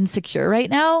really insecure right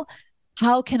now.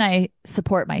 How can I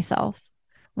support myself?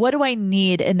 What do I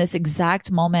need in this exact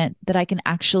moment that I can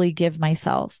actually give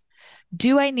myself?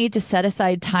 Do I need to set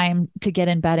aside time to get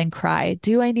in bed and cry?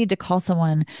 Do I need to call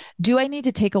someone? Do I need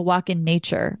to take a walk in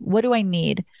nature? What do I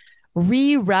need?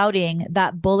 Rerouting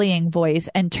that bullying voice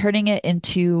and turning it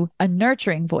into a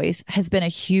nurturing voice has been a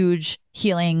huge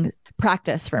healing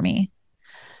practice for me.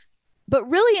 But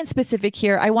really, in specific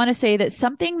here, I want to say that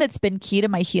something that's been key to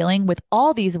my healing with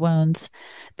all these wounds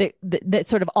that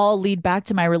sort of all lead back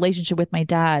to my relationship with my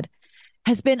dad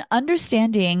has been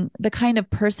understanding the kind of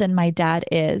person my dad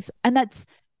is. And that's,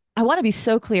 I want to be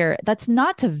so clear, that's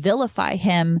not to vilify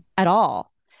him at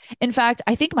all. In fact,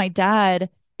 I think my dad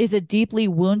is a deeply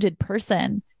wounded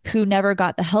person who never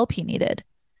got the help he needed.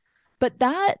 But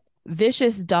that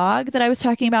vicious dog that I was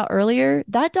talking about earlier,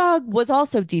 that dog was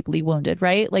also deeply wounded,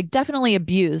 right? Like definitely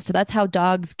abused. That's how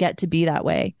dogs get to be that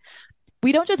way.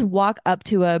 We don't just walk up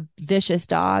to a vicious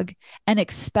dog and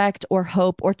expect or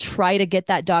hope or try to get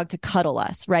that dog to cuddle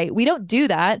us, right? We don't do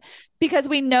that because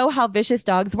we know how vicious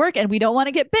dogs work and we don't want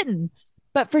to get bitten.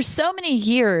 But for so many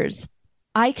years,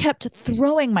 I kept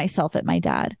throwing myself at my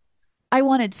dad. I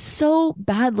wanted so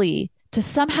badly to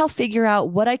somehow figure out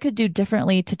what I could do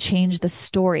differently to change the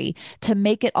story, to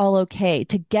make it all okay,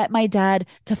 to get my dad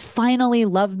to finally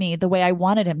love me the way I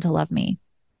wanted him to love me.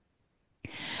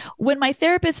 When my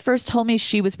therapist first told me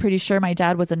she was pretty sure my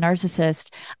dad was a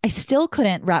narcissist, I still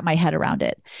couldn't wrap my head around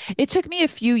it. It took me a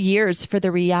few years for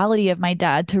the reality of my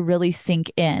dad to really sink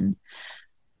in.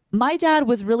 My dad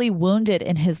was really wounded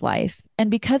in his life, and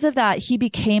because of that, he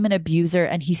became an abuser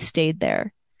and he stayed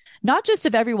there. Not just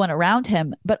of everyone around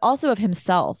him, but also of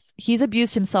himself. He's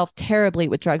abused himself terribly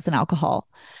with drugs and alcohol.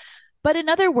 But in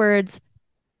other words,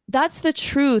 that's the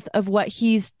truth of what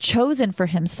he's chosen for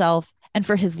himself and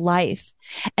for his life.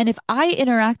 And if I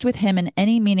interact with him in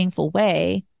any meaningful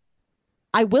way,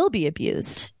 I will be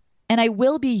abused and I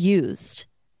will be used.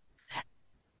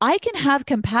 I can have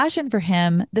compassion for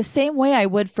him the same way I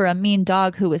would for a mean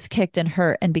dog who was kicked and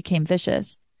hurt and became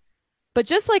vicious. But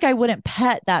just like I wouldn't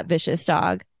pet that vicious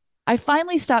dog, I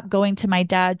finally stopped going to my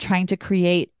dad trying to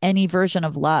create any version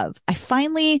of love. I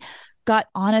finally got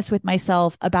honest with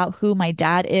myself about who my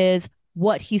dad is,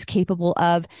 what he's capable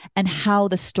of, and how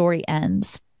the story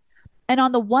ends. And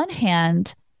on the one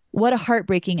hand, what a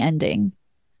heartbreaking ending.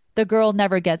 The girl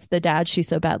never gets the dad she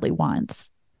so badly wants.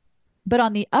 But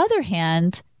on the other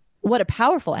hand, what a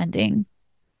powerful ending.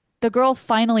 The girl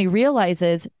finally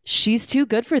realizes she's too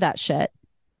good for that shit.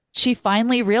 She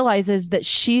finally realizes that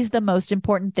she's the most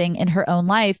important thing in her own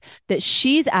life, that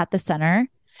she's at the center,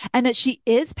 and that she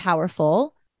is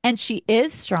powerful and she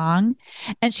is strong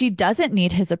and she doesn't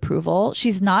need his approval.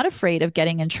 She's not afraid of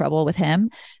getting in trouble with him.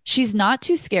 She's not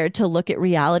too scared to look at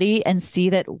reality and see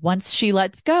that once she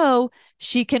lets go,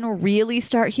 she can really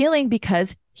start healing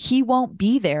because he won't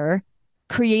be there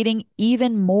creating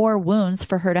even more wounds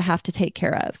for her to have to take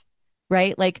care of,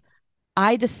 right? Like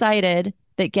I decided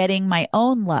that getting my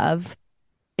own love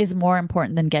is more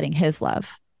important than getting his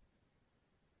love.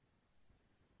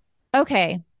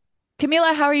 Okay.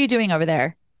 Camila, how are you doing over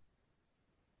there?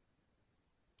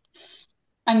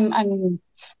 I'm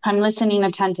listening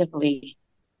attentively.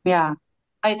 Yeah.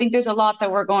 I think there's a lot that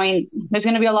there's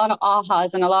going to be a lot of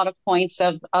ahas and a lot of points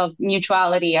of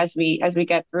mutuality as we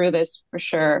get through this for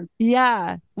sure.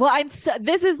 Yeah. Well,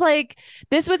 this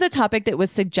was a topic that was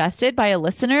suggested by a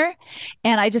listener.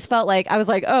 And I just felt like, I was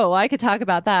like, oh, I could talk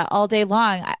about that all day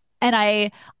long. And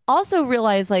I also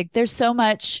realized like there's so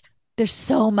much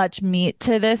meat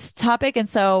to this topic. And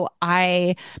so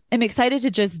I am excited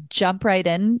to just jump right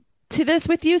in to this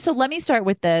with you. So let me start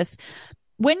with this.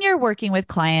 When you're working with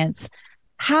clients,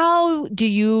 how do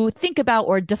you think about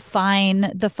or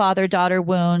define the father-daughter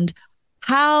wound?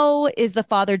 How is the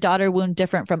father-daughter wound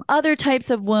different from other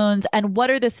types of wounds? And what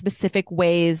are the specific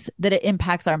ways that it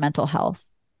impacts our mental health?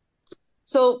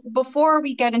 So before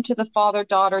we get into the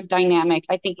father-daughter dynamic,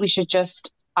 I think we should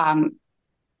just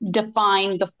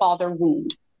define the father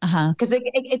wound. Because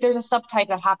there's a subtype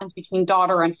that happens between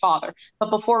daughter and father.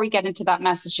 But before we get into that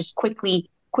mess, let's just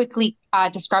quickly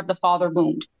describe the father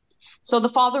wound. So the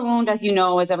father wound, as you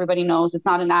know, as everybody knows, it's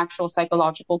not an actual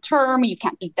psychological term. You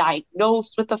can't be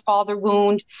diagnosed with a father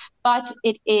wound, but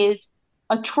it is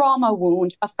a trauma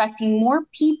wound affecting more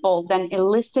people than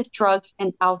illicit drugs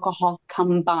and alcohol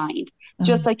combined.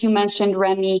 Just like you mentioned,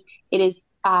 Remy, it is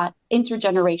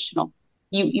intergenerational.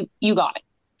 You got it,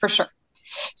 for sure.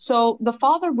 So the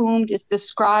father wound is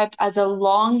described as a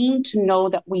longing to know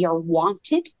that we are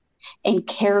wanted and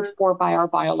cared for by our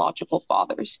biological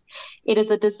fathers. It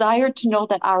is a desire to know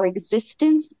that our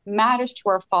existence matters to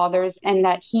our fathers and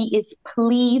that he is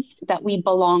pleased that we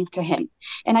belong to him.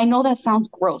 And I know that sounds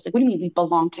gross. Like, what do you mean we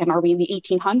belong to him? Are we in the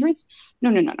 1800s?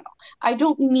 No. I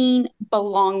don't mean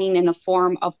belonging in a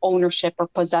form of ownership or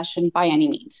possession by any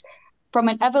means. From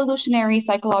an evolutionary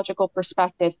psychological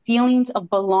perspective, feelings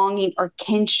of belonging or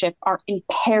kinship are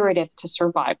imperative to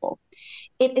survival.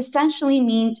 It essentially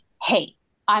means, hey,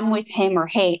 I'm with him, or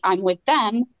hey, I'm with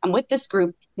them, I'm with this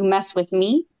group. You mess with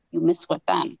me, you mess with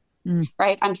them,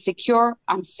 right? I'm secure,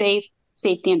 I'm safe,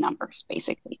 safety in numbers,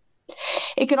 basically.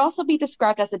 It could also be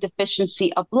described as a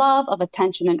deficiency of love, of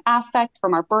attention and affect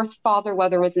from our birth father,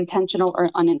 whether it was intentional or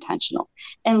unintentional.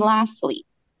 And lastly,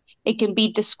 it can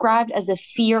be described as a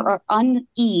fear or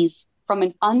unease from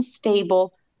an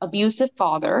unstable, abusive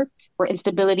father, or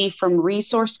instability from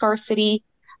resource scarcity,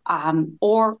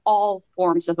 or all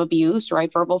forms of abuse,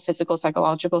 right? Verbal, physical,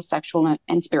 psychological, sexual,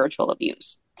 and spiritual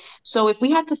abuse. So if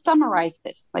we had to summarize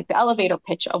this, like the elevator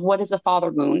pitch of what is a father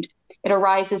wound, it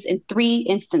arises in 3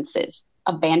 instances: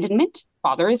 abandonment,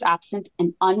 father is absent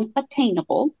and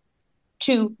unattainable;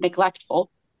 2, neglectful,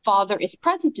 father is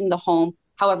present in the home,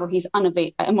 however, he's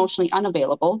emotionally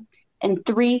unavailable; and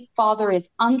 3, father is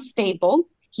unstable.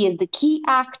 He is the key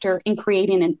actor in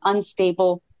creating an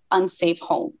unstable, unsafe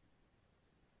home.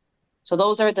 So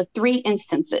those are the 3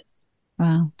 instances.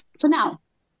 Wow. So now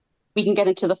we can get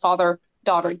into the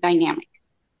father-daughter dynamic.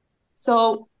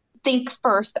 So think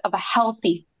first of a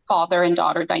healthy father and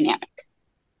daughter dynamic.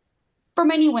 For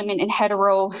many women in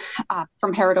hetero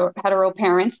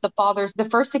parents, the father's the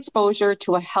first exposure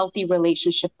to a healthy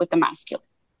relationship with the masculine,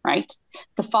 right?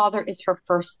 The father is her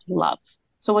first love.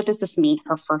 So what does this mean,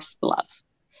 her first love?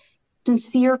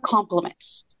 Sincere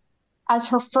compliments. As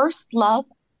her first love,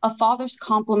 a father's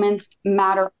compliments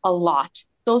matter a lot.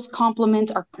 Those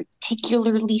compliments are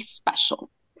particularly special.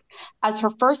 As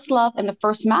her first love and the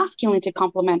first masculine to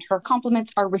compliment her,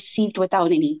 compliments are received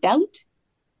without any doubt,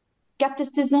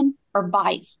 skepticism, or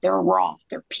bias. They're raw,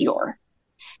 they're pure.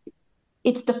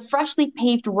 It's the freshly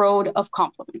paved road of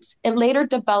compliments. It later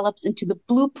develops into the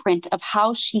blueprint of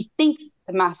how she thinks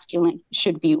the masculine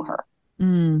should view her.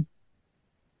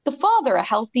 The father, a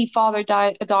healthy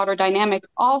father-daughter dynamic,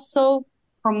 also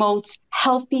promotes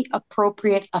healthy,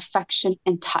 appropriate affection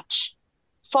and touch.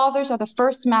 Fathers are the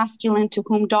first masculine to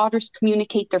whom daughters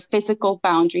communicate their physical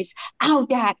boundaries. Ow,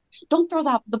 dad, don't throw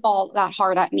the ball that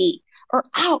hard at me. Or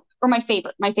ow, or my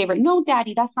favorite, no,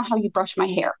 daddy, that's not how you brush my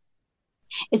hair.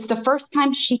 It's the first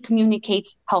time she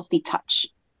communicates healthy touch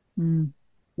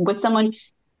with someone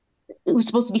who's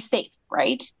supposed to be safe,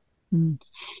 right?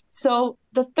 So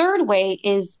the third way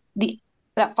is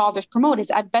that fathers promote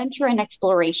is adventure and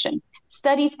exploration.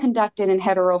 Studies conducted in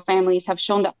hetero families have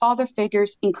shown that father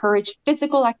figures encourage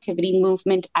physical activity,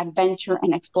 movement, adventure,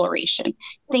 and exploration.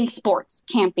 Think sports,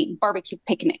 camping, barbecue,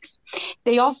 picnics.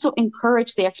 They also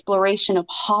encourage the exploration of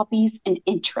hobbies and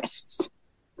interests.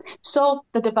 So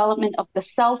the development of the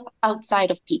self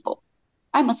outside of people.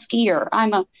 I'm a skier.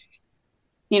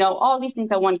 All these things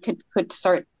that one could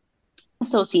start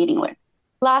associating with.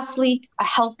 Lastly, a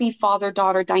healthy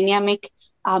father-daughter dynamic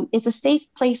is a safe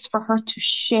place for her to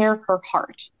share her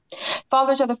heart.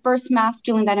 Fathers are the first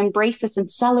masculine that embraces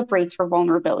and celebrates her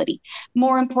vulnerability.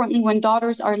 More importantly, when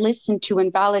daughters are listened to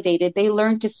and validated, they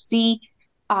learn to see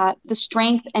the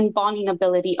strength and bonding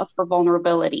ability of her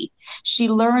vulnerability. She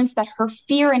learns that her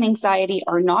fear and anxiety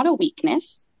are not a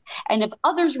weakness. And if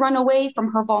others run away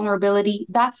from her vulnerability,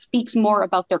 that speaks more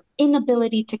about their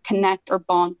inability to connect or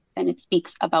bond than it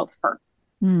speaks about her.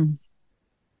 Mm.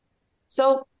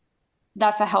 So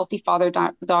that's a healthy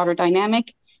father-daughter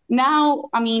dynamic. Now,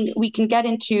 I mean, we can get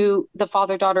into the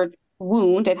father-daughter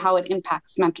wound and how it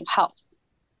impacts mental health,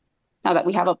 now that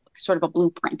we have a sort of a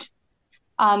blueprint.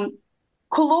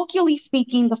 Colloquially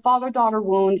speaking, the father-daughter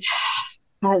wound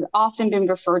has often been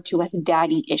referred to as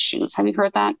daddy issues. Have you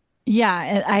heard that?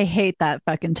 Yeah, I hate that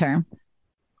fucking term.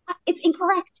 It's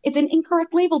incorrect. It's an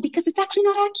incorrect label because it's actually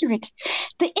not accurate.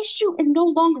 The issue is no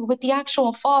longer with the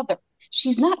actual father.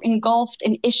 She's not engulfed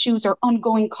in issues or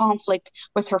ongoing conflict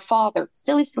with her father.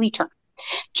 Silly term.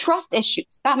 Trust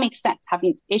issues. That makes sense,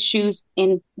 having issues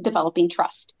in developing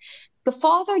trust. The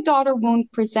father-daughter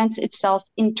wound presents itself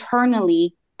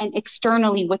internally and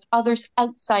externally with others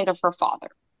outside of her father.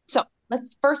 So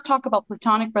let's first talk about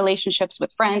platonic relationships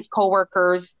with friends,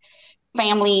 coworkers,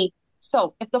 family.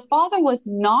 So if the father was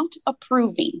not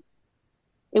approving,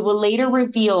 it will later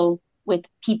reveal with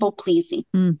people-pleasing,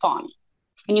 fawning.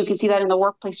 And you can see that in the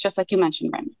workplace, just like you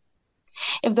mentioned, Remy.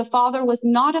 If the father was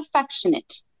not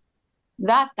affectionate,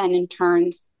 that then in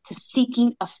turns to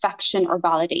seeking affection or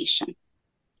validation.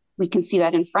 We can see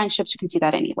that in friendships. We can see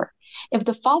that anywhere. If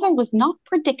the father was not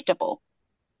predictable,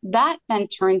 that then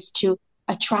turns to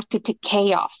attracted to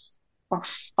chaos or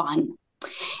fun.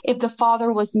 If the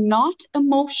father was not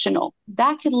emotional,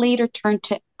 that could later turn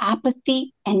to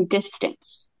apathy and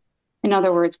distance. In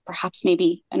other words, perhaps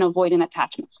maybe an avoidant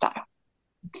attachment style.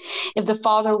 If the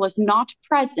father was not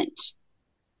present,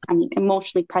 I mean,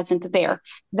 emotionally present there,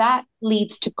 that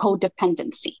leads to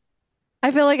codependency. I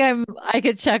feel like I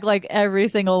could check like every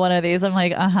single one of these. I'm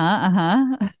like,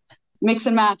 Mix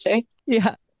and match, eh?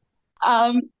 Yeah.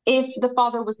 If the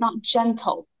father was not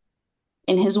gentle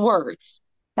in his words,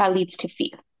 that leads to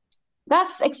fear.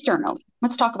 That's externally.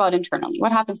 Let's talk about internally.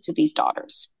 What happens to these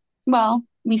daughters? Well,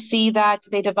 we see that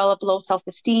they develop low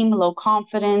self-esteem, low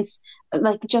confidence,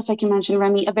 just like you mentioned,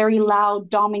 Remy, a very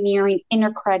loud, domineering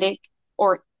inner critic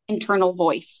or internal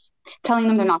voice, telling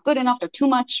them they're not good enough, they're too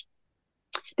much.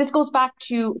 This goes back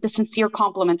to the sincere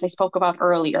compliments I spoke about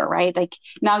earlier, right? Like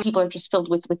now people are just filled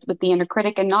with the inner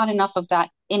critic and not enough of that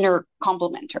inner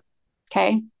complimenter.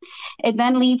 Okay. It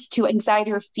then leads to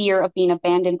anxiety or fear of being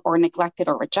abandoned or neglected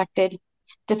or rejected,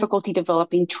 difficulty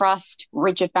developing trust,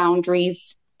 rigid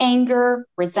boundaries, anger,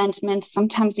 resentment,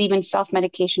 sometimes even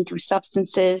self-medication through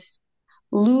substances,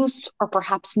 loose or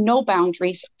perhaps no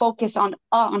boundaries, focus on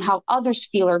how others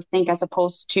feel or think as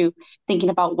opposed to thinking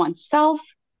about oneself.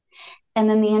 And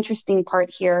then the interesting part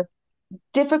here,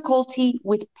 difficulty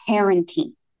with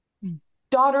parenting.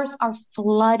 Daughters are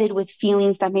flooded with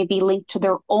feelings that may be linked to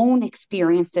their own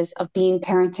experiences of being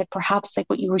parented, perhaps like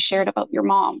what you shared about your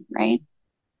mom, right?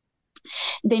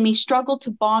 They may struggle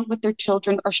to bond with their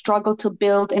children or struggle to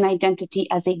build an identity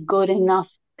as a good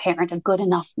enough parent, a good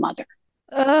enough mother.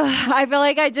 I feel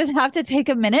like I just have to take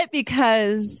a minute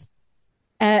because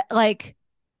like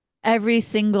every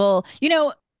single,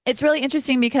 it's really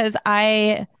interesting because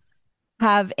I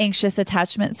have anxious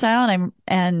attachment style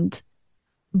and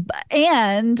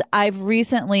I've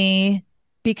recently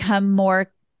become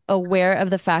more aware of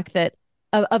the fact that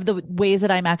of the ways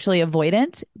that I'm actually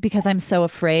avoidant because I'm so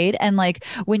afraid. And like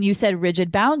when you said rigid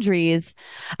boundaries,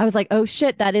 I was like, oh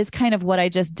shit, that is kind of what I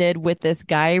just did with this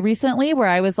guy recently, where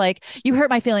I was like, you hurt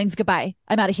my feelings. Goodbye.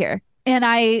 I'm out of here. And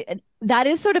that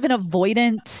is sort of an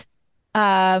avoidant.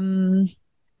 I'm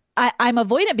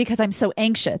avoidant because I'm so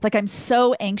anxious. Like I'm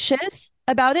so anxious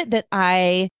about it that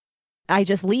I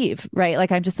just leave, right?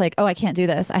 Like I'm just like, oh, I can't do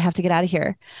this. I have to get out of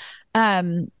here.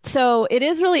 So it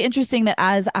is really interesting that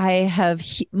as I have,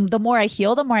 the more I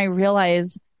heal, the more I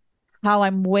realize how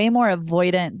I'm way more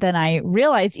avoidant than I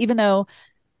realized, even though,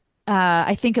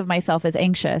 I think of myself as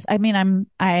anxious. I mean,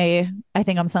 I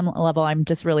think on some level, I'm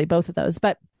just really both of those.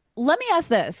 But let me ask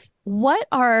this. What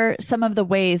are some of the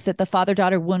ways that the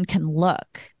father-daughter wound can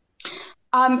look?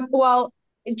 Well,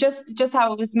 just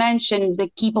how it was mentioned, the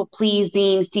people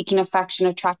pleasing, seeking affection,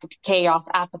 attracted to chaos,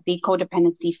 apathy,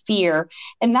 codependency, fear.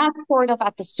 And that's sort of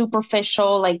at the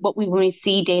superficial, like what we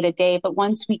see day to day. But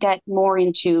once we get more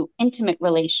into intimate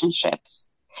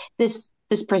relationships, this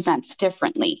presents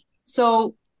differently.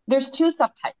 So there's two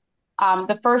subtypes.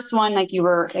 The first one, like you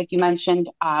mentioned,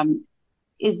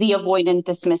 is the avoidant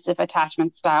dismissive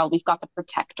attachment style. We've got the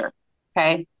protector.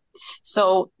 Okay.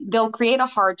 So they'll create a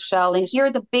hard shell. And here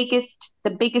the biggest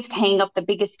hang up, the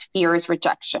biggest fear is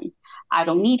rejection. I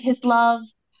don't need his love.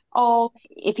 Oh,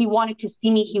 if he wanted to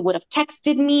see me, he would have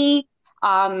texted me.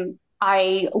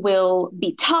 I will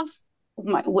be tough.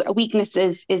 My weakness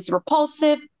is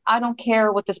repulsive. I don't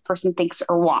care what this person thinks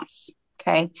or wants.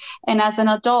 Okay. And as an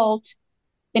adult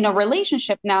in a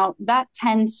relationship now, that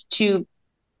tends to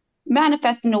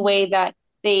manifest in a way that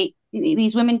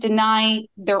these women deny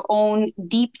their own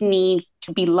deep need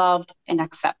to be loved and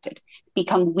accepted,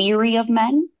 become weary of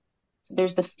men. So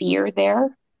there's the fear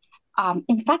there.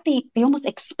 In fact, they almost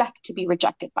expect to be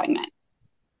rejected by men.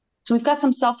 So we've got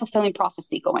some self-fulfilling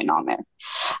prophecy going on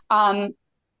there.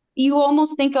 You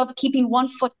almost think of keeping one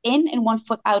foot in and one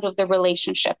foot out of the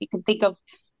relationship. You can think of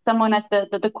someone as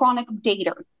the chronic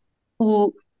dater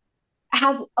who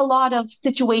has a lot of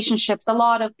situationships, a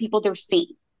lot of people they're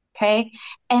seeing. Okay.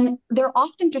 And they're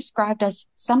often described as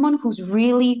someone who's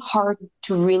really hard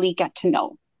to really get to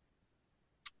know.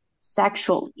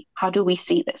 Sexually, how do we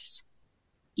see this?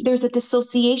 There's a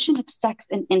dissociation of sex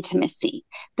and intimacy.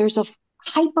 There's a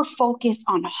hyper focus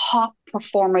on hot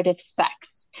performative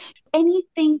sex.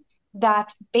 Anything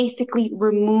that basically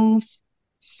removes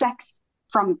sex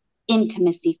from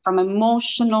intimacy, from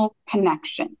emotional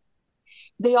connection.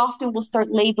 They often will start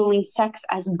labeling sex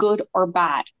as good or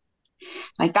bad.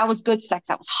 Like, that was good sex,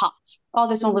 that was hot. Oh,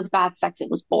 this one was bad sex, it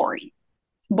was boring.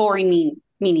 Boring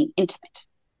meaning intimate.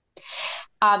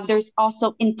 There's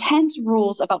also intense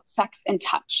rules about sex and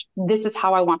touch. This is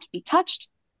how I want to be touched,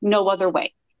 no other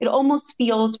way. It almost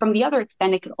feels, from the other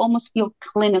extent, it could almost feel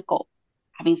clinical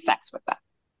having sex with them.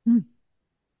 Mm.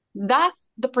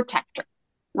 That's the protector,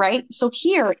 right? So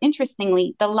here,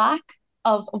 interestingly, the lack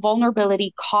of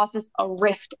vulnerability causes a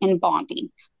rift in bonding,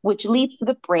 which leads to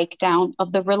the breakdown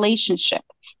of the relationship.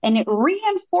 And it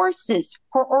reinforces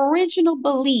her original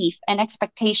belief and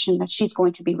expectation that she's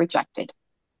going to be rejected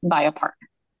by a partner.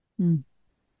 Mm.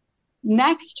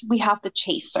 Next, we have the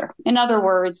chaser. In other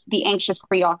words, the anxious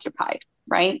preoccupied,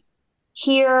 right?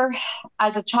 Here,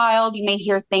 as a child, you may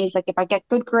hear things like, if I get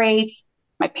good grades,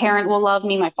 my parent will love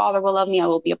me, my father will love me, I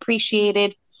will be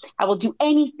appreciated. I will do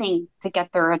anything to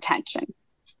get their attention.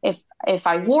 If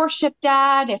I worship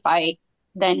dad,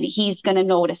 then he's going to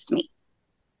notice me.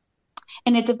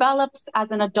 And it develops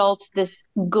as an adult, this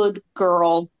good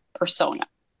girl persona.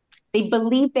 They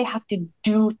believe they have to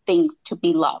do things to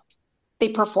be loved. They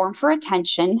perform for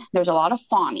attention. There's a lot of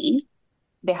fawning.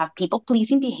 They have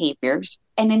people-pleasing behaviors.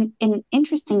 And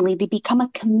interestingly, they become a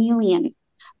chameleon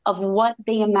of what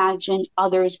they imagine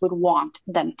others would want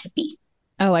them to be.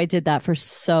 Oh, I did that for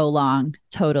so long.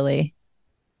 Totally.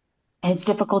 And it's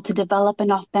difficult to develop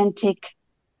an authentic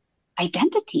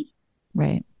identity.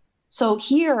 Right. So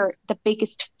here, the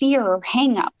biggest fear or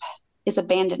hang-up is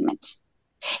abandonment.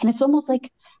 And it's almost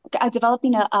like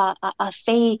developing a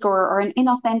fake or an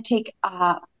inauthentic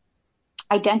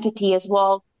identity as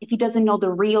well. If he doesn't know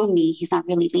the real me, he's not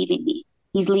really leaving me.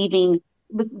 He's leaving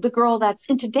the girl that's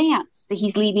into dance.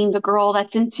 He's leaving the girl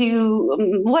that's into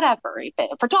whatever,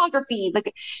 photography.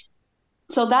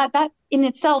 So that in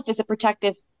itself is a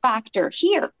protective factor.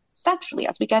 Here, sexually,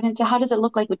 as we get into how does it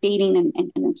look like with dating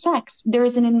and sex, there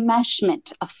is an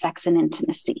enmeshment of sex and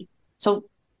intimacy. So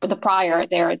the prior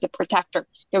there, the protector,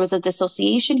 there was a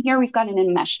dissociation. Here we've got an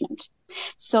enmeshment.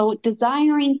 So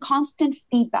desiring constant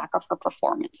feedback of her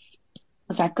performance.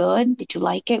 Was that good? Did you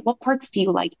like it? What parts do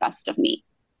you like best of me?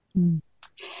 Mm.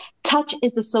 Touch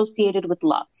is associated with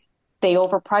love. They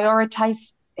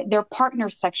over-prioritize their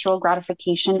partner's sexual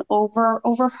gratification over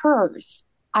hers.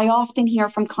 I often hear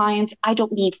from clients, I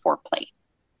don't need foreplay.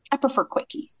 I prefer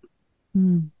quickies.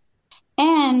 Mm.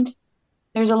 And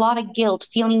there's a lot of guilt,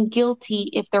 feeling guilty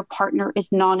if their partner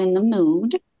is not in the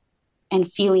mood, and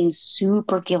feeling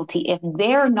super guilty if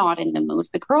they're not in the mood.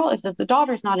 If the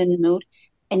daughter's not in the mood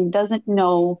and doesn't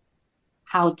know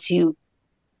how to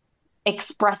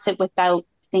express it without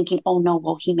thinking, oh no,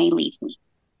 well, he may leave me.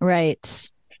 Right.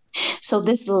 So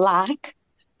this lack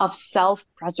of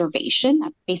self-preservation,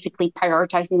 basically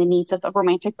prioritizing the needs of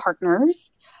romantic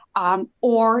partners,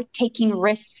 or taking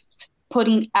risks,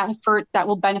 putting effort that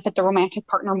will benefit the romantic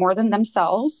partner more than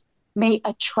themselves, may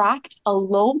attract a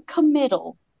low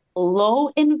committal, low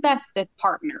invested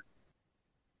partner.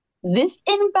 This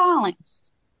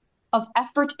imbalance of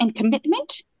effort and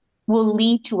commitment will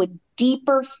lead to a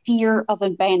deeper fear of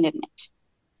abandonment,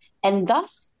 and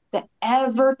thus the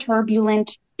ever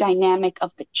turbulent dynamic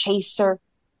of the chaser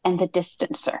and the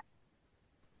distancer.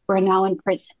 We're now in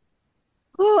prison.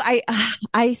 Oh,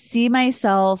 I see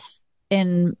myself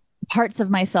in parts of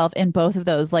myself in both of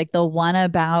those, like the one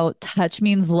about touch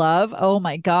means love. Oh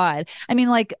my God. I mean,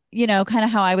 like, kind of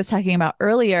how I was talking about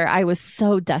earlier, I was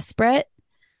so desperate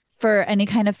for any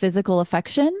kind of physical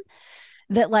affection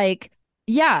that, like,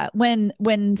 yeah,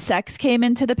 when sex came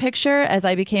into the picture as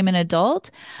I became an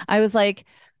adult, I was like,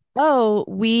 oh,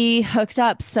 we hooked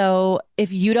up. So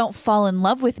if you don't fall in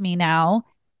love with me now,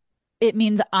 it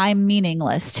means I'm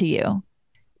meaningless to you.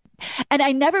 And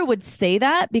I never would say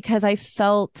that because I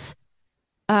felt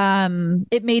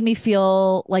it made me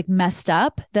feel like messed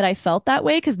up that I felt that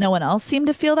way because no one else seemed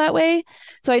to feel that way.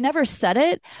 So I never said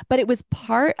it, but it was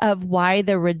part of why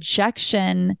the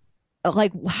rejection,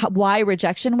 like why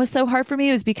rejection was so hard for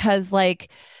me was because like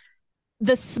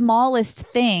the smallest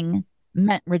thing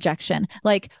meant rejection.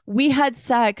 Like we had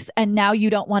sex and now you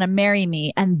don't want to marry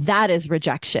me. And that is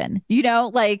rejection,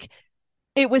 like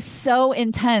it was so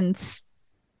intense.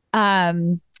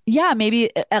 Yeah,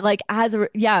 maybe like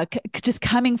just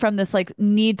coming from this like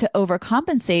need to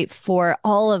overcompensate for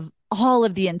all of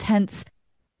the intense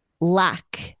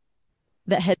lack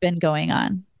that had been going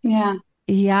on. Yeah.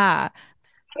 Yeah.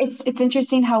 It's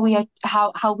interesting how we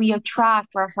attract,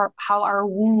 or how our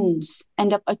wounds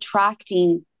end up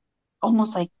attracting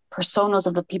almost like personas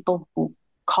of the people who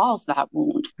cause that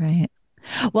wound. Right.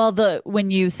 Well,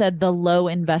 when you said the low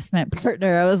investment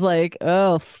partner, I was like,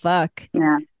 oh fuck.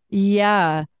 Yeah.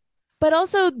 Yeah. But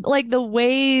also like the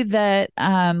way that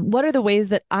what are the ways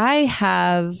that I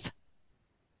have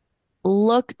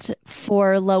looked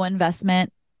for low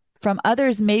investment from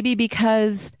others, maybe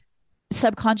because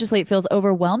subconsciously it feels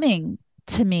overwhelming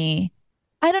to me.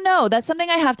 I don't know. That's something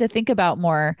I have to think about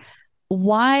more.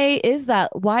 Why is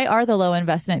that? Why are the low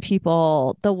investment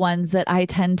people the ones that I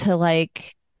tend to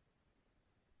like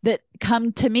that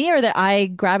come to me or that I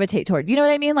gravitate toward? You know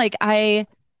what I mean? Like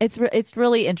it's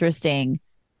really interesting.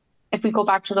 If we go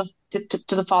back to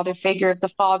the father figure, if the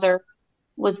father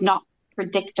was not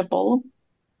predictable,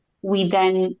 we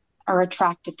then are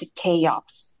attracted to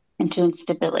chaos and to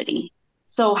instability.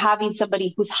 So having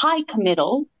somebody who's high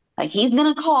committal, like he's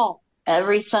going to call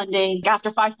every Sunday after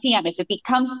 5 p.m., if it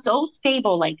becomes so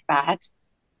stable like that,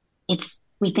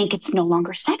 we think it's no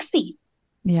longer sexy.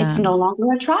 Yeah. It's no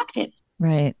longer attractive.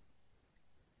 Right.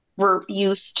 We're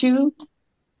used to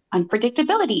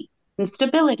unpredictability,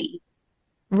 instability.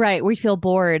 Right. We feel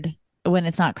bored when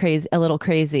it's not crazy, a little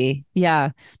crazy.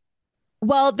 Yeah.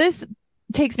 Well, this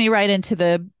takes me right into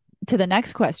the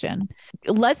next question.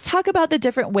 Let's talk about the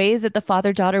different ways that the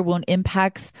father-daughter wound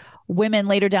impacts women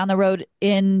later down the road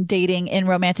in dating, in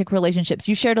romantic relationships.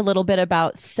 You shared a little bit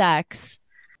about sex.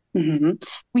 Mm-hmm.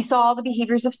 We saw all the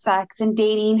behaviors of sex and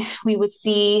dating. We would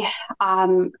see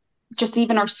just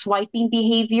even our swiping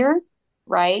behavior,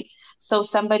 right? So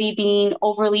somebody being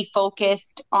overly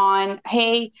focused on,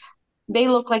 hey, they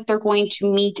look like they're going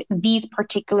to meet these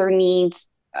particular needs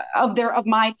of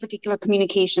my particular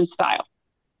communication style.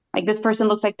 Like this person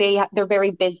looks like they're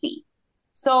very busy.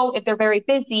 So if they're very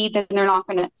busy, then they're not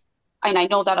going to, and I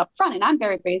know that up front, and I'm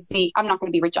very busy, I'm not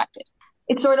going to be rejected.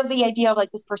 It's sort of the idea of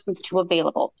like this person's too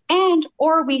available.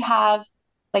 Or we have,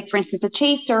 like, for instance, a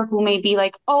chaser who may be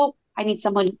like, oh, I need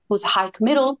someone who's high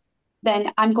committal.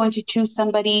 Then I'm going to choose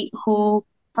somebody who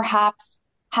perhaps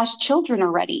has children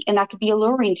already, and that could be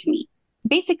alluring to me.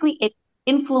 Basically, it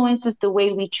influences the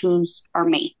way we choose our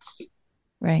mates.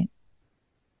 Right.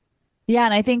 Yeah.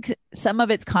 And I think some of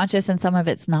it's conscious and some of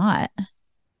it's not.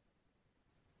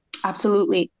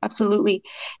 Absolutely. Absolutely.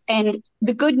 And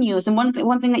the good news, and one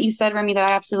thing that you said, Remy, that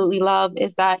I absolutely love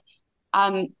is that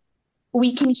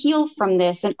we can heal from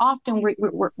this. And often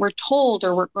we're told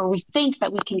or we think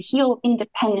that we can heal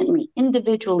independently,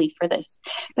 individually for this.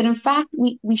 But in fact,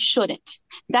 we shouldn't.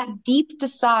 That deep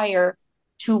desire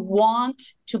to want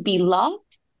to be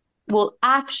loved will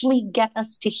actually get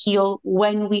us to heal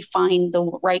when we find the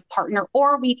right partner,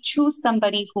 or we choose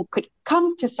somebody who could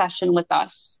come to session with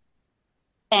us,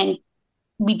 and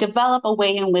we develop a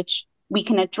way in which we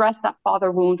can address that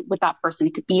father wound with that person.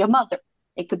 It could be a mother,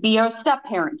 it could be a step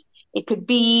parent, it could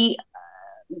be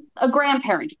a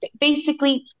grandparent.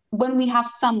 Basically, when we have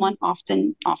someone,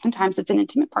 oftentimes it's an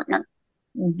intimate partner,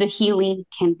 the healing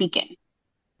can begin.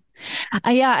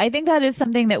 Yeah, I think that is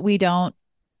something that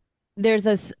there's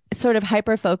a sort of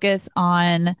hyper focus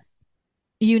on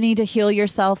you need to heal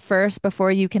yourself first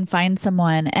before you can find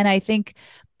someone. And I think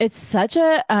it's such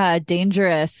a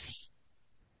dangerous,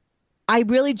 I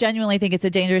really genuinely think it's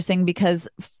a dangerous thing because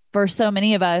for so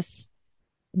many of us,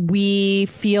 we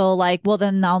feel like, well,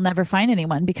 then I'll never find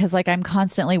anyone because like I'm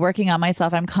constantly working on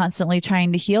myself. I'm constantly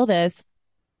trying to heal this.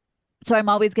 So I'm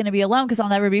always going to be alone because I'll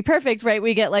never be perfect, right?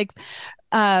 We get like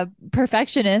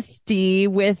perfectionisty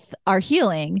with our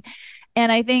healing.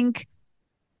 And I think,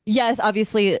 yes,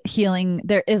 obviously healing,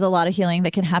 there is a lot of healing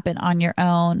that can happen on your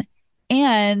own.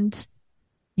 And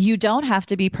you don't have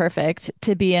to be perfect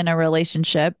to be in a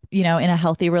relationship, in a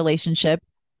healthy relationship.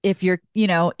 If you're,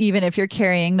 even if you're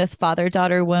carrying this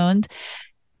father-daughter wound,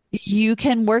 you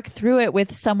can work through it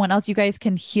with someone else. You guys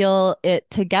can heal it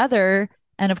together.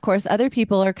 And of course, other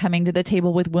people are coming to the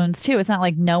table with wounds too. It's not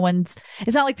like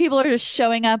people are just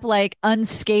showing up like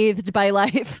unscathed by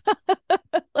life.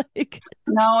 Like,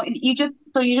 No, you just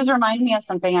remind me of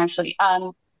something actually.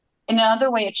 Another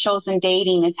way it shows in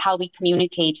dating is how we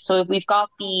communicate. So if we've got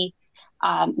the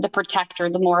protector,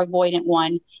 the more avoidant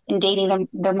one, in dating them,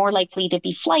 they're more likely to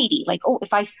be flighty. Like, oh,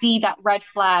 if I see that red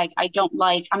flag I don't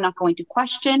like, I'm not going to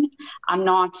question. I'm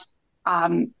not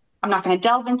I'm not going to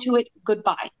delve into it.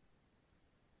 Goodbye.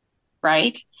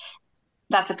 Right?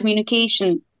 That's a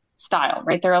communication style,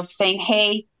 right? They're of saying,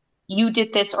 hey, you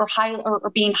did this, or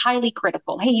being highly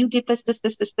critical. Hey, you did this,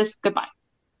 goodbye.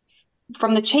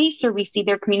 From the chaser, we see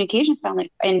their communication style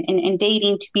in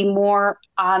dating to be more,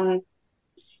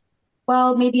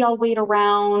 well, maybe I'll wait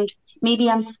around. Maybe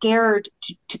I'm scared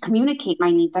to communicate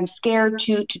my needs. I'm scared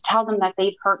to tell them that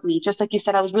they've hurt me. Just like you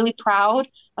said, I was really proud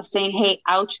of saying, hey,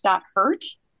 ouch, that hurt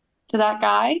to that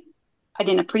guy. I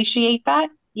didn't appreciate that.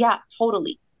 Yeah,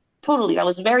 totally. Totally. That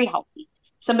was very healthy.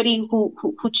 Somebody who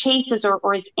chases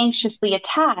or is anxiously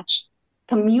attached,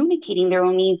 communicating their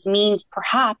own needs means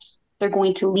perhaps they're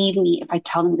going to leave me if I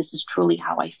tell them this is truly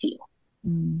how I feel.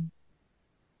 mm,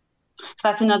 So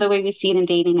that's another way we see it in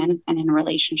dating and in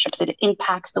relationships. It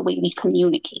impacts the way we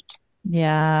communicate.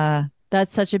 yeah,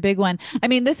 that's such a big one. I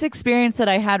mean, this experience that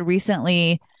I had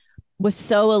recently was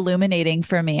so illuminating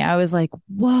for me. I was like,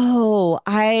 whoa,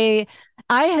 I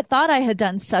had thought I had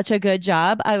done such a good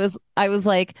job. I was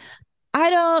like, I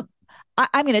don't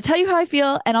I'm going to tell you how I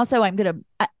feel, and also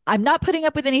I'm not putting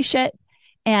up with any shit,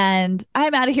 and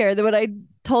I'm out of here. That what I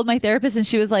told my therapist, and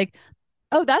she was like,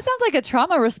 "Oh, that sounds like a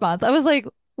trauma response." I was like,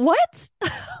 "What?"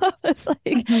 I was like,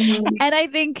 Mhm. and I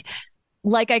think,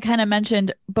 like I kind of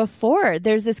mentioned before,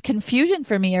 there's this confusion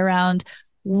for me around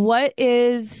what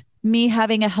is me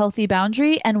having a healthy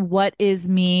boundary and what is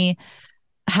me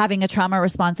having a trauma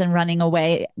response and running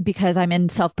away because I'm in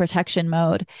self-protection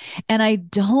mode. And I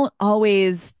don't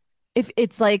always, if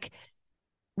it's like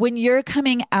when you're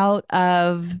coming out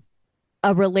of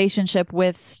a relationship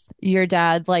with your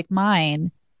dad, like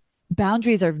mine,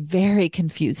 boundaries are very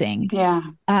confusing Yeah.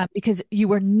 because you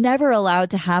were never allowed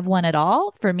to have one at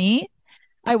all. For me,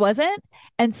 I wasn't.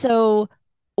 And so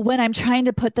when I'm trying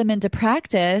to put them into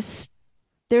practice,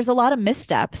 there's a lot of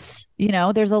missteps.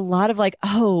 There's a lot of like,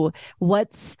 oh,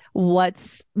 what's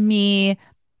me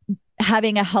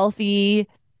having a healthy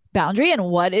boundary and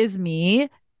what is me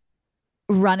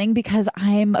running because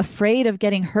I'm afraid of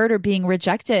getting hurt or being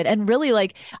rejected. And really,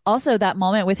 like, also that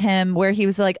moment with him where he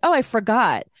was like, oh, I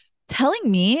forgot.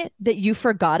 Telling me that you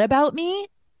forgot about me.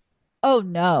 Oh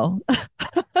no.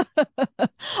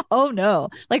 Oh no.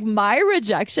 Like my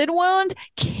rejection wound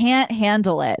can't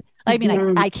handle it. I mean,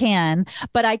 Mhm. I can,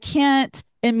 but I can't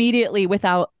immediately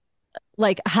without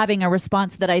like having a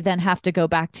response that I then have to go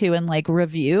back to and like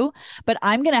review. But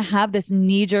I'm going to have this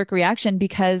knee jerk reaction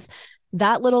because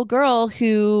that little girl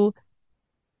who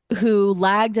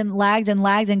lagged and lagged and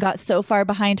lagged and got so far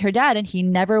behind her dad and he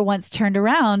never once turned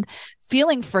around,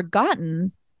 feeling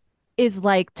forgotten is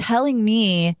like telling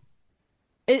me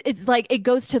it's like it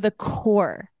goes to the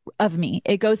core of me.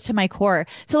 It goes to my core.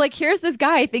 So like here's this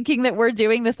guy thinking that we're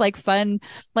doing this like fun,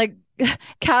 like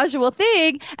casual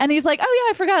thing. And he's like, oh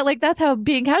yeah, I forgot. Like that's how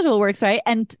being casual works, right?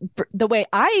 And the way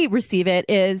I receive it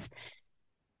is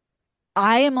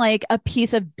I am like a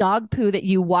piece of dog poo that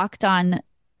you walked on,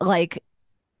 like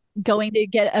going to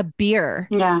get a beer.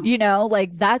 Yeah.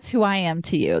 Like that's who I am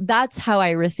to you. That's how I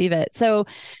receive it. So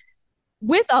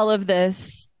with all of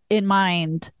this in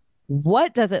mind,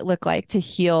 what does it look like to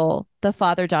heal the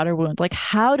father daughter wound? Like,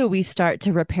 how do we start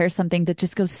to repair something that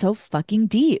just goes so fucking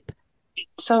deep?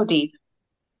 So deep.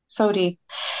 So deep.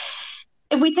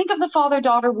 If we think of the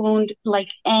father-daughter wound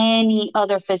like any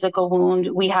other physical wound,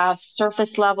 we have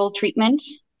surface level treatment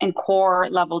and core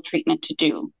level treatment to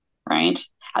do, right?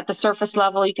 At the surface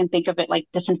level, you can think of it like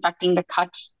disinfecting the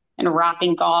cut and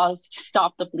wrapping gauze to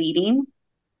stop the bleeding.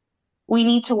 We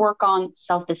need to work on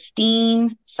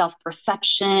self-esteem,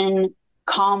 self-perception,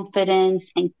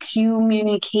 confidence, and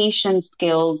communication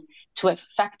skills to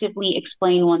effectively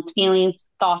explain one's feelings,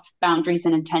 thoughts, boundaries,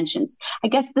 and intentions. I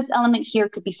guess this element here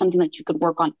could be something that you could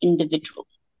work on individually.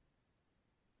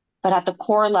 But at the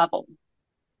core level,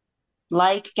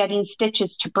 like getting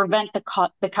stitches to prevent the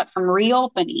cut from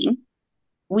reopening,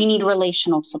 we need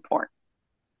relational support.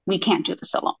 We can't do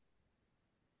this alone.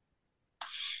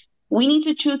 We need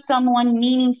to choose someone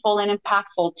meaningful and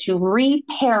impactful to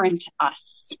reparent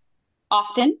us.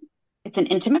 Often, it's an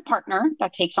intimate partner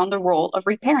that takes on the role of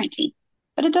reparenting,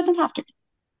 but it doesn't have to be.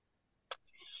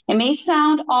 It may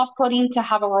sound off-putting to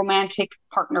have a romantic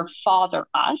partner father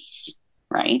us,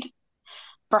 right?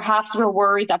 Perhaps we're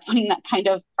worried that putting that kind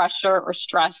of pressure or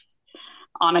stress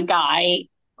on a guy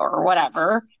or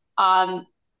whatever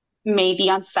may be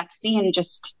unsexy and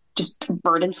just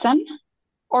burdensome.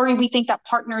 Or we think that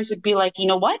partners would be like, you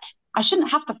know what? I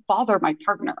shouldn't have to father my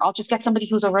partner. I'll just get somebody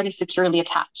who's already securely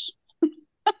attached.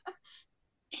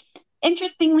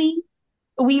 Interestingly,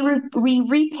 we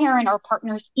reparent our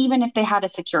partners even if they had a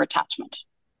secure attachment.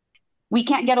 We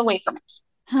can't get away from it.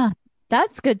 Huh.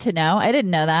 That's good to know. I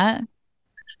didn't know that.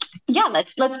 Yeah,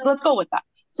 let's go with that.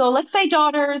 So let's say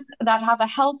daughters that have a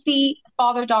healthy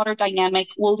father-daughter dynamic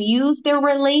will use their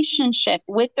relationship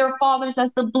with their fathers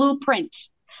as the blueprint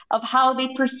of how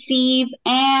they perceive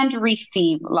and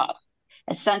receive love.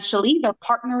 Essentially, their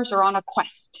partners are on a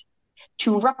quest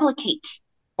to replicate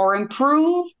or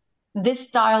improve this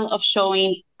style of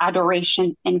showing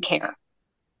adoration and care.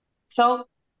 So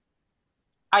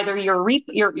either you're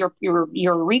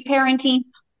reparenting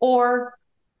or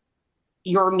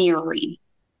you're mirroring,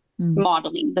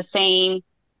 modeling the same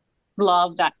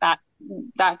love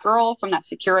that girl from that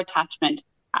secure attachment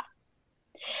has.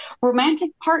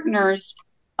 Romantic partners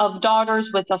of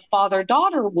daughters with a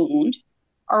father-daughter wound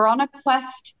are on a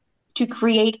quest to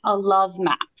create a love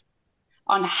map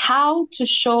on how to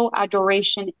show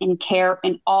adoration and care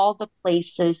in all the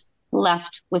places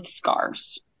left with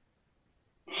scars.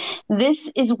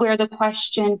 This is where the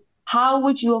question, how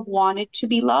would you have wanted to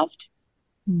be loved?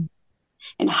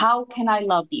 And how can I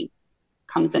love you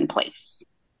comes in place.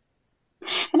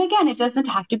 And again, it doesn't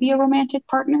have to be a romantic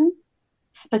partner,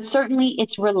 but certainly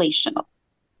it's relational.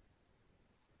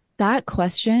 That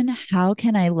question, how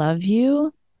can I love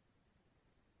you?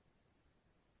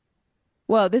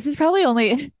 Whoa, this is probably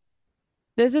only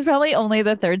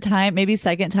the third time, maybe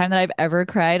second time that I've ever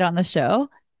cried on the show.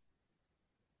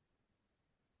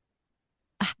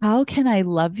 How can I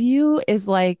love you is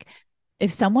like,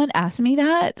 if someone asked me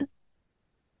that,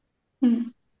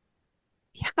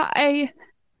 yeah,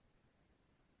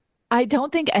 I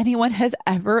don't think anyone has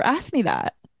ever asked me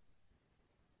that.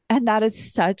 And that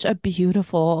is such a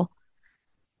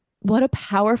what a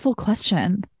powerful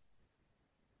question.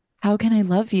 How can I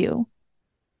love you?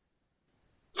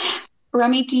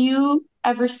 Remy, do you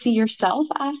ever see yourself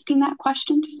asking that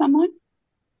question to someone?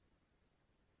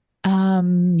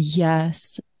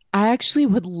 Yes. I actually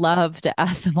would love to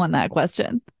ask someone that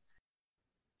question.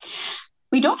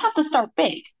 We don't have to start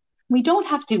big. We don't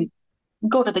have to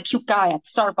go to the cute guy at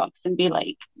Starbucks and be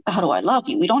like, how do I love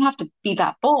you? We don't have to be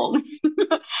that bold.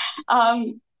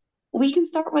 We can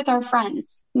start with our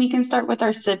friends. We can start with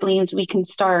our siblings. We can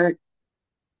start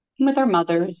with our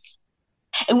mothers,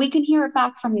 and we can hear it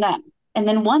back from them. And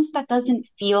then once that doesn't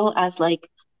feel as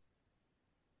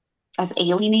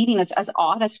alienating, as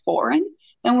odd, as foreign,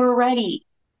 then we're ready.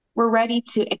 We're ready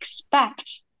to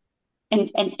expect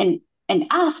and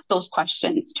ask those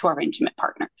questions to our intimate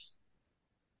partners.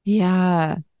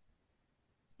 Yeah.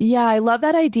 Yeah, I love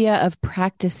that idea of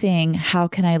practicing how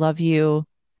can I love you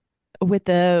with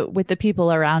the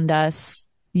people around us,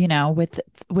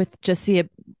 with just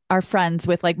our friends,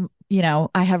 with like,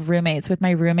 I have roommates, with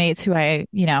my roommates who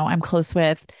I'm close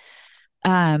with,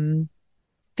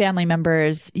 family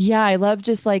members. Yeah, I love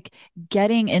just like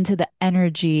getting into the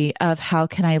energy of how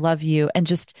can I love you and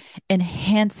just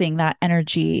enhancing that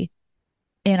energy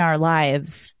in our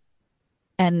lives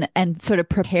and sort of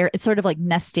prepare. It's sort of like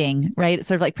nesting, right? It's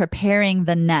sort of like preparing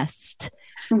the nest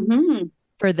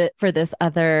for this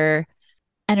other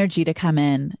energy to come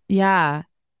in. Yeah.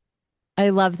 I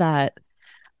love that.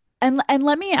 And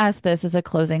let me ask this as a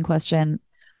closing question.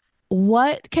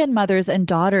 What can mothers and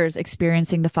daughters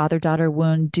experiencing the father-daughter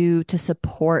wound do to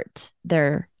support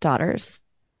their daughters?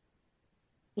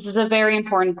 This is a very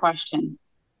important question.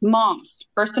 Moms,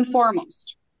 first and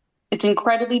foremost, it's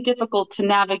incredibly difficult to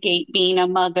navigate being a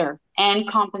mother and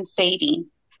compensating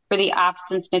for the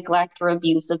absence, neglect, or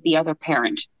abuse of the other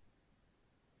parent.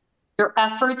 Your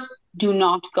efforts do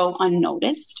not go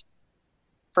unnoticed.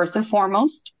 First and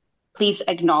foremost, please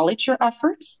acknowledge your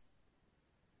efforts.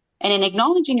 And in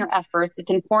acknowledging your efforts,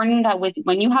 it's important that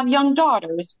when you have young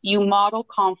daughters, you model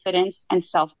confidence and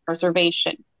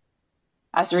self-preservation.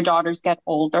 As your daughters get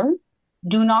older,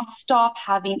 do not stop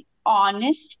having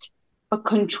honest but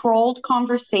controlled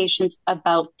conversations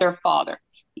about their father.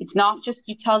 It's not just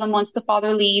you tell them once the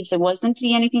father leaves, it wasn't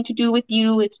anything to do with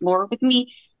you, it's more with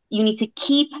me. You need to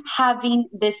keep having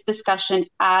this discussion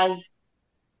as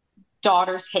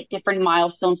daughters hit different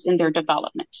milestones in their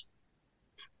development.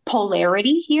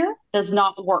 Polarity here does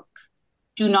not work.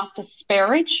 Do not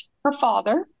disparage her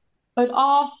father, but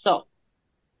also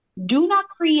Do not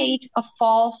create a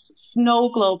false snow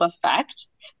globe effect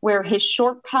where his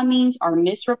shortcomings are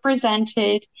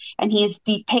misrepresented and he is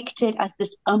depicted as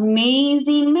this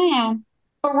amazing man,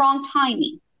 but wrong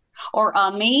timing, or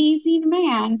amazing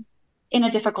man in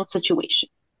a difficult situation.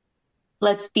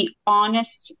 Let's be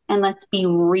honest and let's be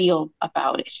real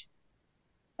about it.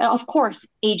 Of course,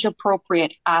 age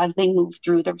appropriate as they move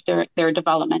through their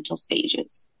developmental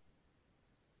stages.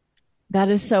 That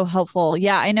is so helpful.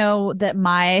 Yeah, I know that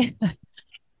my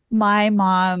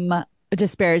mom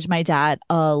disparaged my dad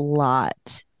a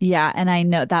lot. Yeah, and I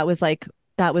know that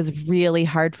was really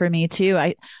hard for me too.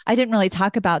 I didn't really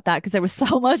talk about that because there was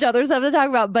so much other stuff to talk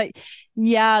about, but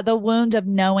yeah, the wound of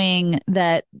knowing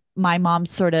that my mom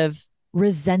sort of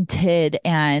resented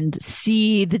and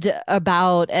seethed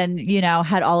about and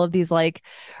had all of these like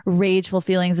rageful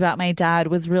feelings about my dad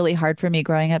was really hard for me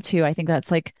growing up too. I think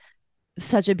that's like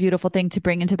such a beautiful thing to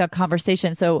bring into the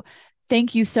conversation. So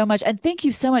thank you so much. And thank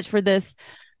you so much for this,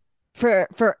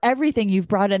 for everything you've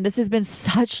brought in. This has been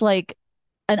such like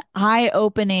an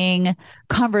eye-opening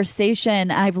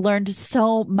conversation. I've learned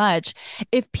so much.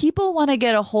 If people want to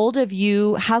get a hold of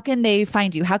you, how can they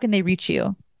find you? How can they reach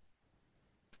you?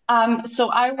 So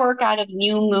I work out of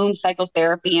New Moon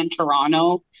Psychotherapy in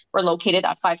Toronto. We're located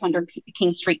at 500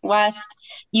 King Street West.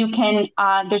 You can,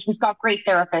 we've got great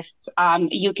therapists.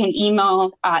 You can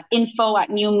email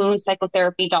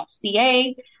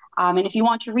info@newmoonpsychotherapy.ca. And if you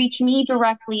want to reach me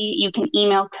directly, you can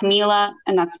email Camila,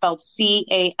 and that's spelled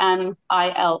Camila,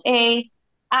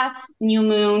 at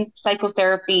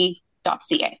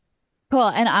newmoonpsychotherapy.ca. Cool.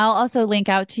 And I'll also link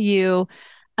out to you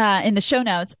in the show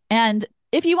notes. And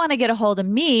if you want to get a hold of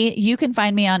me, you can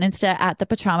find me on Insta at the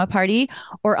Patrauma Party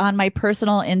or on my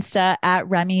personal Insta at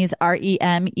Remy's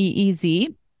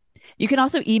Remeez. You can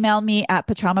also email me at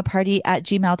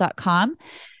patraumaparty@gmail.com.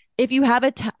 If you have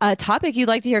a topic you'd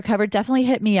like to hear covered, definitely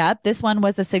hit me up. This one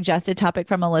was a suggested topic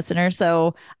from a listener,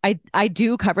 so I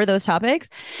do cover those topics.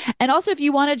 And also, if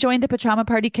you want to join the Patrauma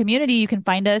Party community, you can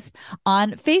find us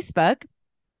on Facebook.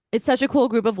 It's such a cool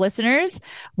group of listeners.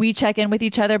 We check in with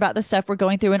each other about the stuff we're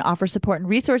going through and offer support and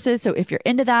resources. So if you're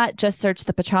into that, just search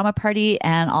the Patrauma Party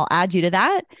and I'll add you to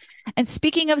that. And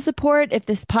speaking of support, if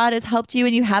this pod has helped you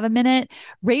and you have a minute,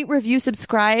 rate, review,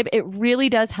 subscribe. It really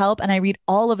does help. And I read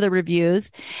all of the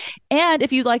reviews. And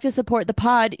if you'd like to support the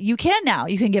pod, you can now.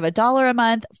 You can give $1 a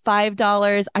month,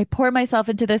 $5. I pour myself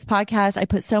into this podcast. I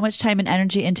put so much time and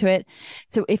energy into it.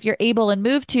 So if you're able and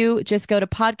moved to, just go to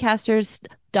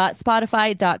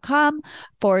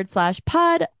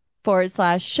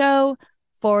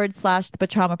podcasters.spotify.com/pod/show/the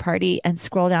Patrauma Party and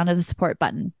scroll down to the support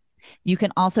button. You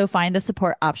can also find the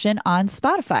support option on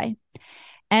Spotify.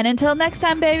 And until next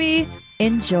time, baby,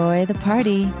 enjoy the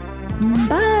party.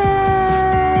 Bye.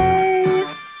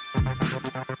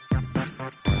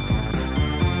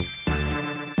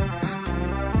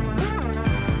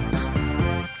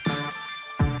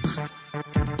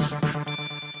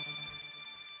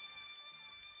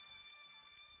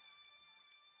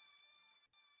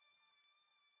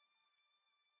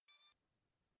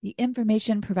 The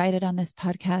information provided on this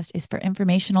podcast is for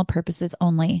informational purposes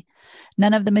only.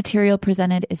 None of the material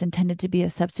presented is intended to be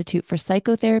a substitute for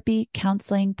psychotherapy,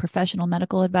 counseling, professional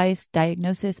medical advice,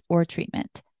 diagnosis, or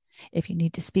treatment. If you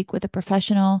need to speak with a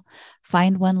professional,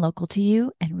 find one local to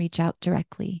you and reach out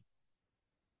directly.